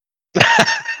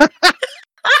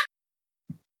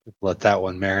 Let that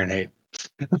one marinate.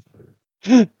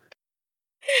 I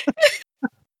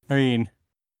mean,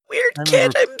 weird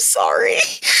kid. I'm sorry.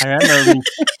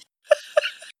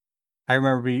 I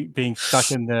remember being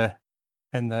stuck in the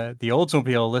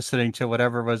Oldsmobile listening to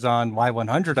whatever was on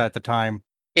Y100 at the time.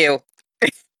 Ew.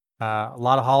 A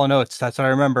lot of Hall & Oates. That's what I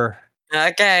remember.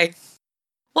 Okay.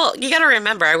 Well, you got to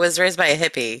remember, I was raised by a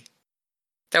hippie.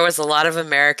 There was a lot of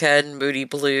America and moody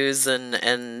blues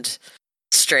and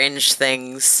strange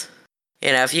things.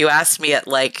 You know, if you asked me at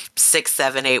like 6,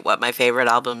 7, 8 what my favorite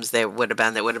albums they would have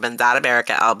been that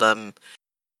America album,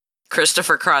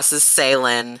 Christopher Cross's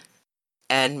Sailin',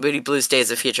 and Moody Blues Days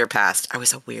of Future Past. I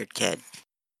was a weird kid.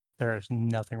 There is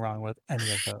nothing wrong with any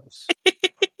of those.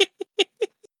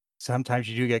 Sometimes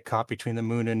you do get caught between the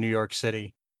moon and New York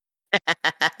City.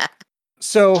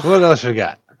 So what else we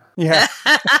got? Yeah.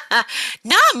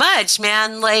 Not much,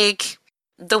 man. Like,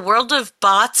 the world of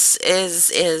bots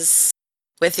is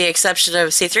with the exception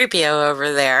of C-3PO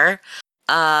over there.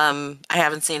 I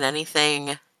haven't seen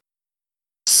anything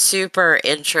super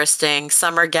interesting.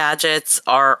 Summer gadgets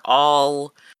are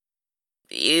all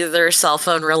either cell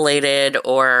phone related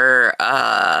or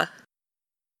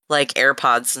like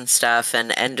AirPods and stuff,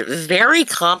 and very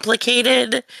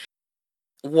complicated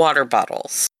water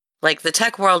bottles. Like, the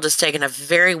tech world has taken a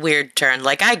very weird turn.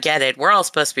 Like, I get it. We're all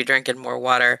supposed to be drinking more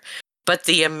water. But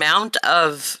the amount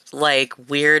of, like,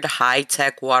 weird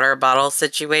high-tech water bottle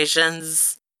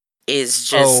situations is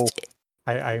just...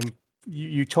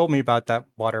 You told me about that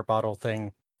water bottle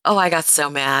thing. Oh, I got so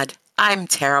mad. I'm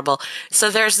terrible. So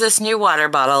there's this new water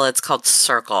bottle. It's called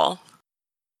Circle.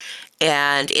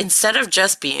 And instead of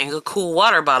just being a cool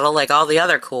water bottle like all the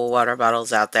other cool water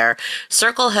bottles out there,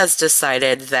 Circle has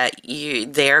decided that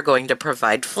they are going to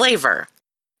provide flavor.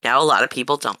 Now, a lot of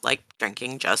people don't like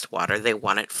drinking just water. They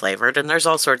want it flavored, and there's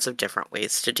all sorts of different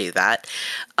ways to do that.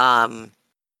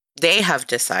 They have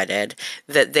decided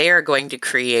that they are going to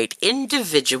create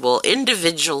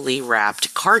individually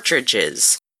wrapped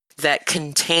cartridges that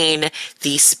contain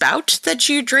the spout that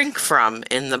you drink from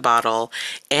in the bottle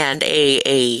and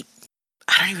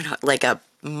I don't even know, like a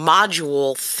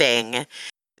module thing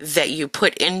that you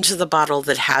put into the bottle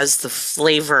that has the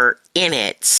flavor in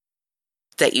it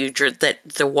that that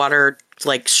the water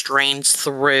like strains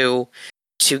through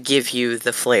to give you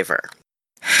the flavor.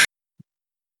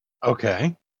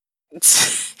 Okay.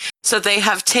 So they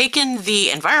have taken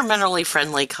the environmentally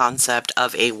friendly concept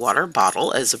of a water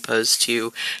bottle as opposed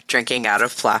to drinking out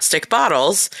of plastic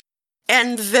bottles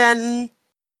and then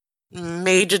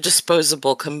made a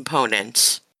disposable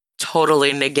component,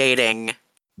 totally negating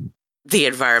the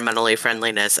environmentally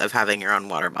friendliness of having your own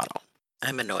water bottle.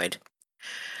 I'm annoyed.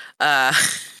 I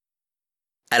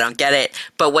don't get it.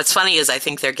 But what's funny is I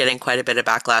think they're getting quite a bit of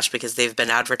backlash because they've been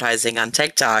advertising on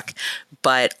TikTok,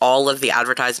 but all of the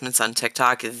advertisements on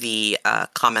TikTok, the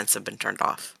comments have been turned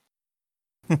off.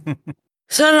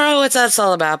 So I don't know what that's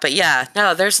all about, but yeah,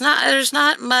 no, there's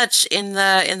not much in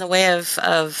the way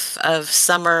of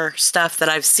summer stuff that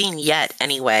I've seen yet.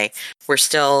 Anyway, we're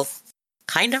still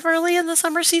kind of early in the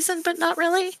summer season, but not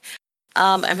really.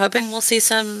 I'm hoping we'll see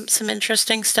some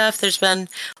interesting stuff. There's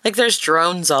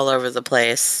drones all over the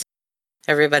place.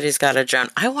 Everybody's got a drone.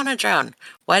 I want a drone.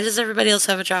 Why does everybody else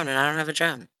have a drone and I don't have a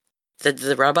drone?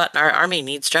 The robot in our army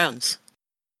needs drones.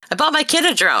 I bought my kid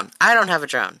a drone. I don't have a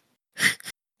drone.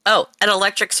 Oh, and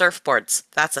electric surfboards.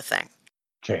 That's a thing.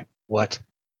 Okay, what?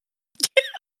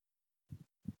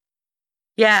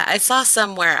 Yeah, I saw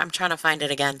somewhere, I'm trying to find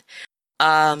it again,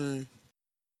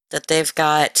 that they've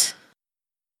got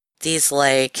these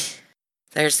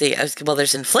there's there's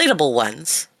inflatable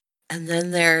ones. And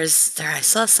then I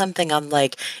saw something on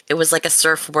it was like a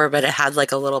surfboard, but it had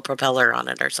like a little propeller on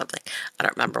it or something. I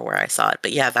don't remember where I saw it,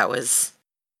 but yeah, I was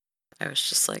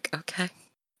just like, okay,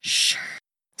 sure.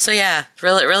 So yeah,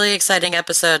 really, really exciting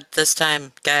episode this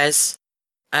time, guys.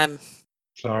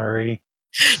 Sorry.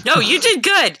 No, you did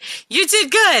good. You did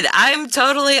good. I'm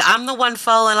the one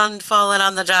falling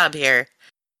on the job here.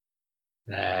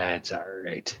 That's all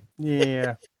right.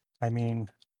 Yeah. I mean,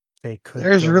 they could.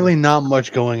 There's really not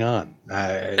much going on.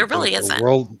 There really the isn't.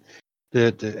 world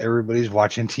that everybody's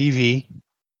watching TV.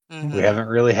 Mhm. We haven't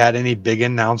really had any big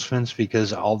announcements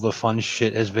because all the fun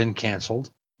shit has been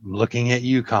canceled. I'm looking at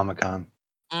you, Comic-Con.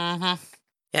 Mm-hmm.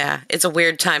 Yeah, it's a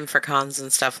weird time for cons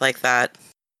and stuff like that,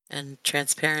 and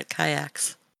transparent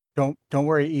kayaks. Don't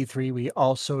worry, E3. We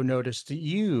also noticed that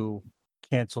you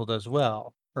canceled as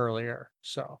well earlier.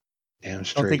 So Damn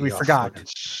straight, think we y'all forgot. fucking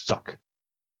suck.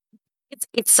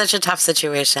 It's such a tough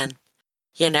situation,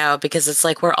 because it's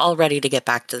like we're all ready to get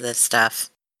back to this stuff,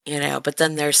 but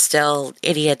then there's still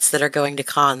idiots that are going to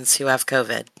cons who have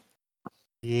COVID.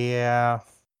 Yeah.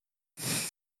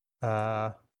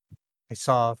 I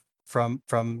saw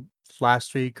from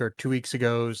last week or 2 weeks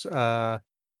ago's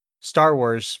Star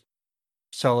Wars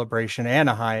celebration,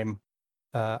 Anaheim.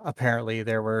 Apparently,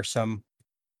 there were some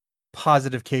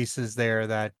positive cases there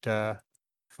that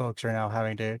folks are now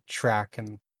having to track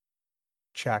and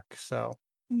check. So,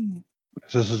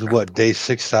 So this is what, day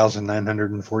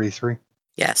 6,943?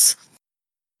 Yes.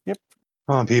 Yep.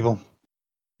 Come on, people.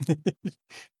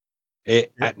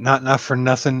 Not for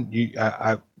nothing. You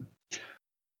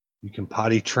can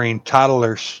potty train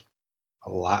toddlers a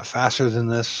lot faster than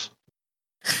this.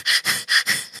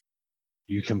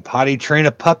 You can potty train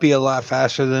a puppy a lot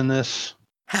faster than this.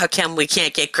 How come we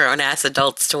can't get grown-ass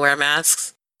adults to wear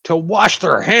masks? To wash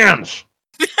their hands.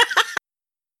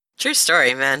 True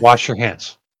story, man. Wash your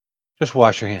hands. Just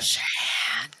wash your hands.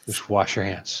 Just wash your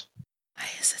hands. Why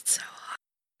is it so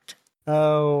hard?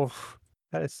 Oh,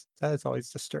 that is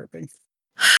always disturbing.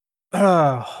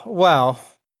 Well,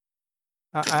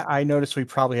 I noticed we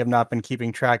probably have not been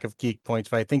keeping track of geek points,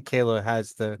 but I think Kayla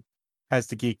has the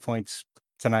geek points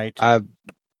tonight.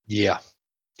 Yeah.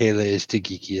 Kayla is the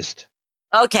geekiest.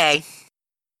 Okay.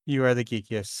 You are the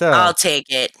geekiest. So I'll take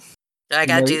it. Do I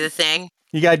gotta do the thing?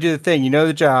 You gotta do the thing. You know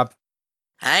the job.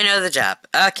 I know the job.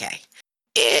 Okay.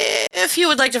 If you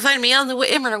would like to find me on the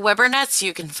interwebernets,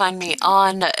 you can find me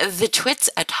on the twits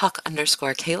at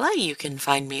Huck_Kayla. You can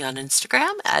find me on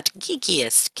Instagram at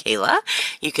GeekiestKayla.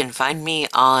 You can find me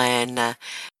on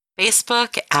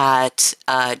Facebook at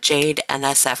Jade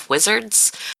NSF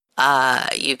Wizards.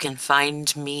 You can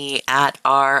find me at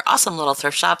our awesome little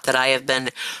thrift shop that I have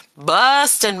been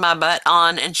busting my butt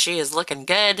on, and she is looking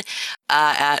good,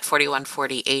 at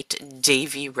 4148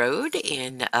 Davie Road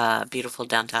in beautiful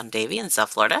downtown Davie in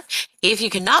South Florida. If you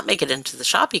cannot make it into the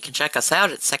shop, you can check us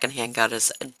out at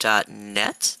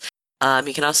secondhandgoddess.net.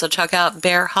 You can also check out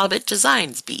Bear Hobbit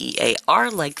Designs,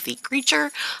 BEAR, like the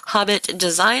creature, Hobbit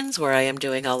Designs, where I am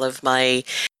doing all of my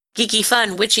geeky,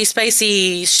 fun, witchy,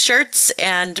 spicy shirts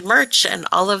and merch and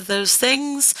all of those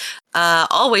things.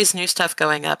 Always new stuff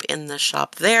going up in the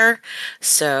shop there,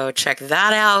 so check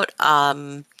that out.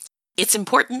 It's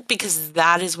important because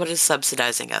that is what is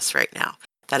subsidizing us right now.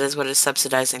 That is what is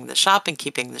subsidizing the shop and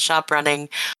keeping the shop running.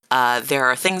 There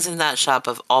are things in that shop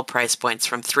of all price points,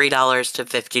 from $3 to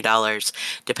 $50,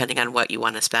 depending on what you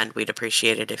want to spend. We'd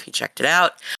appreciate it if you checked it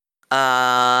out.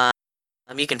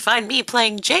 You can find me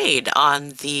playing Jade on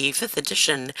the 5th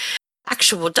edition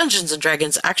actual Dungeons &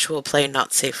 Dragons actual play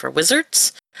Not Safe for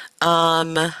Wizards.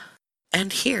 And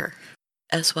here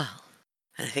as well.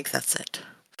 And I think that's it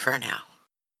for now.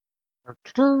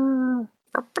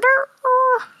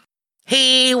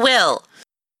 Hey, Will.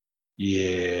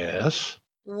 Yes.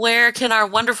 Where can our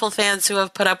wonderful fans who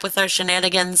have put up with our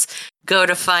shenanigans go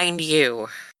to find you?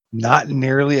 Not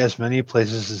nearly as many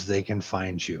places as they can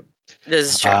find you.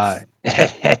 This is true.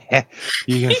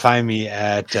 You can find me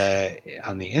at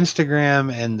on the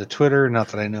Instagram and the Twitter, not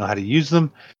that I know how to use them,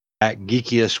 at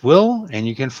Geekiest Will, and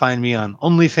you can find me on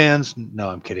OnlyFans. No,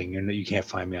 I'm kidding. You can't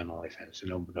find me on OnlyFans.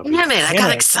 Damn it, I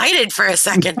got excited for a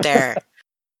second there.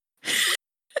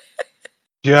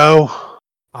 Joe,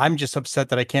 I'm just upset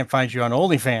that I can't find you on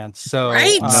OnlyFans. So,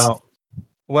 right? No.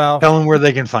 Well, Tell them where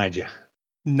they can find you.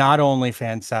 Not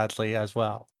OnlyFans, sadly, as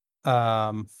well.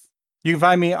 You can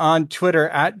find me on Twitter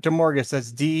at Demorgus.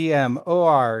 That's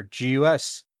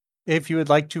DEMORGUS. If you would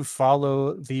like to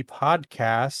follow the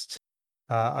podcast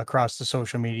across the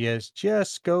social medias,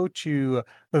 just go to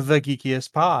the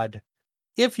Geekiest Pod.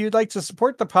 if you'd like to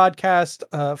support the podcast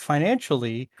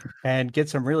financially and get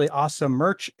some really awesome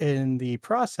merch in the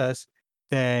process,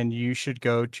 then you should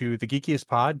go to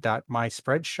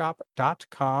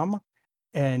thegeekiestpod.myspreadshop.com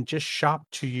and just shop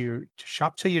till you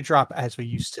drop, as we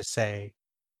used to say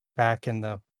back in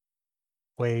the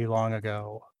way long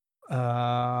ago.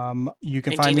 You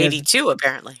can find me as 1982,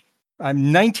 apparently.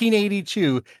 I'm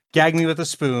 1982. Gag me with a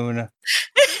spoon.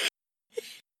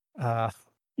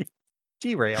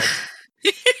 Derailed.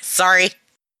 It's Sorry.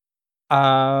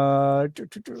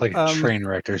 like a train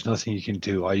wreck. There's nothing you can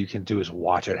do. All you can do is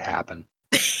watch it happen.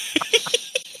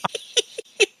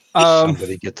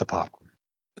 Somebody get the popcorn.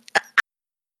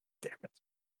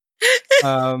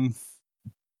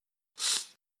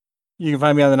 You can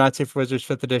find me on the Not Safe for Wizards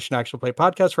 5th Edition Actual Play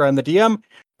podcast, where I'm the DM,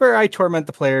 where I torment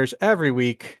the players every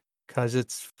week because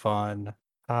it's fun.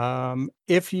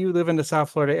 If you live in the South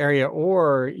Florida area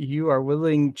or you are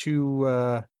willing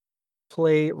to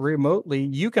play remotely,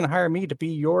 you can hire me to be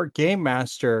your game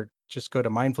master. Just go to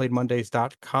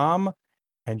mindflayedmondays.com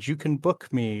and you can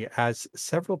book me, as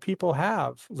several people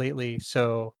have lately.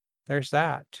 So there's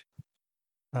that.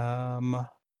 I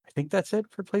think that's it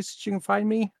for places you can find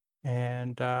me.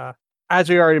 And as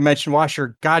we already mentioned, wash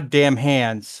your goddamn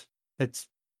hands. It's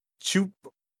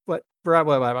about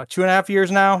 2.5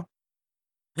 years now.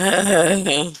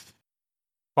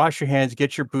 Wash your hands,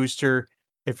 get your booster.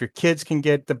 If your kids can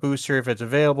get the booster, if it's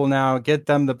available now, get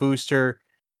them the booster.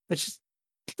 Let's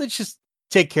just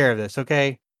take care of this,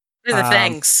 okay? Do the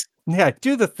things. Yeah,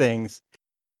 do the things.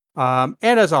 And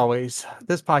as always,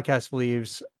 this podcast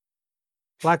believes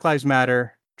Black Lives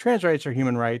Matter, trans rights are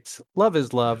human rights, love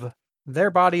is love,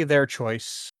 their body, their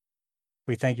choice.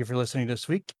 We thank you for listening this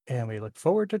week, and we look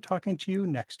forward to talking to you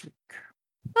next week.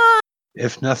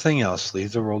 If nothing else,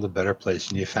 leave the world a better place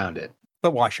than you found it.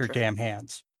 But wash your damn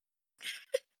hands.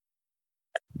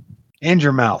 And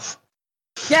your mouth.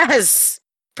 Yes.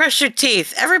 Brush your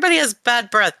teeth. Everybody has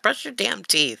bad breath. Brush your damn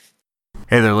teeth.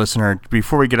 Hey there, listener.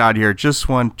 Before we get out of here, just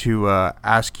want to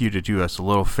ask you to do us a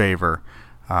little favor.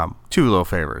 Two little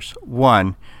favors.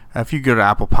 One, if you go to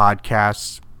Apple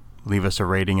Podcasts, leave us a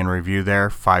rating and review there.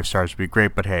 5 stars would be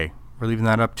great, but hey, we're leaving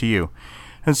that up to you.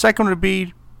 And second would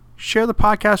be, share the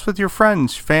podcast with your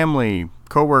friends, family,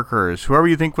 coworkers, whoever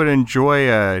you think would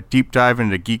enjoy a deep dive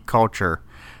into geek culture.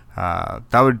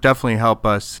 That would definitely help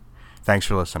us. Thanks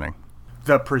for listening.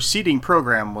 The preceding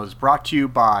program was brought to you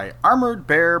by Armored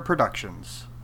Bear Productions.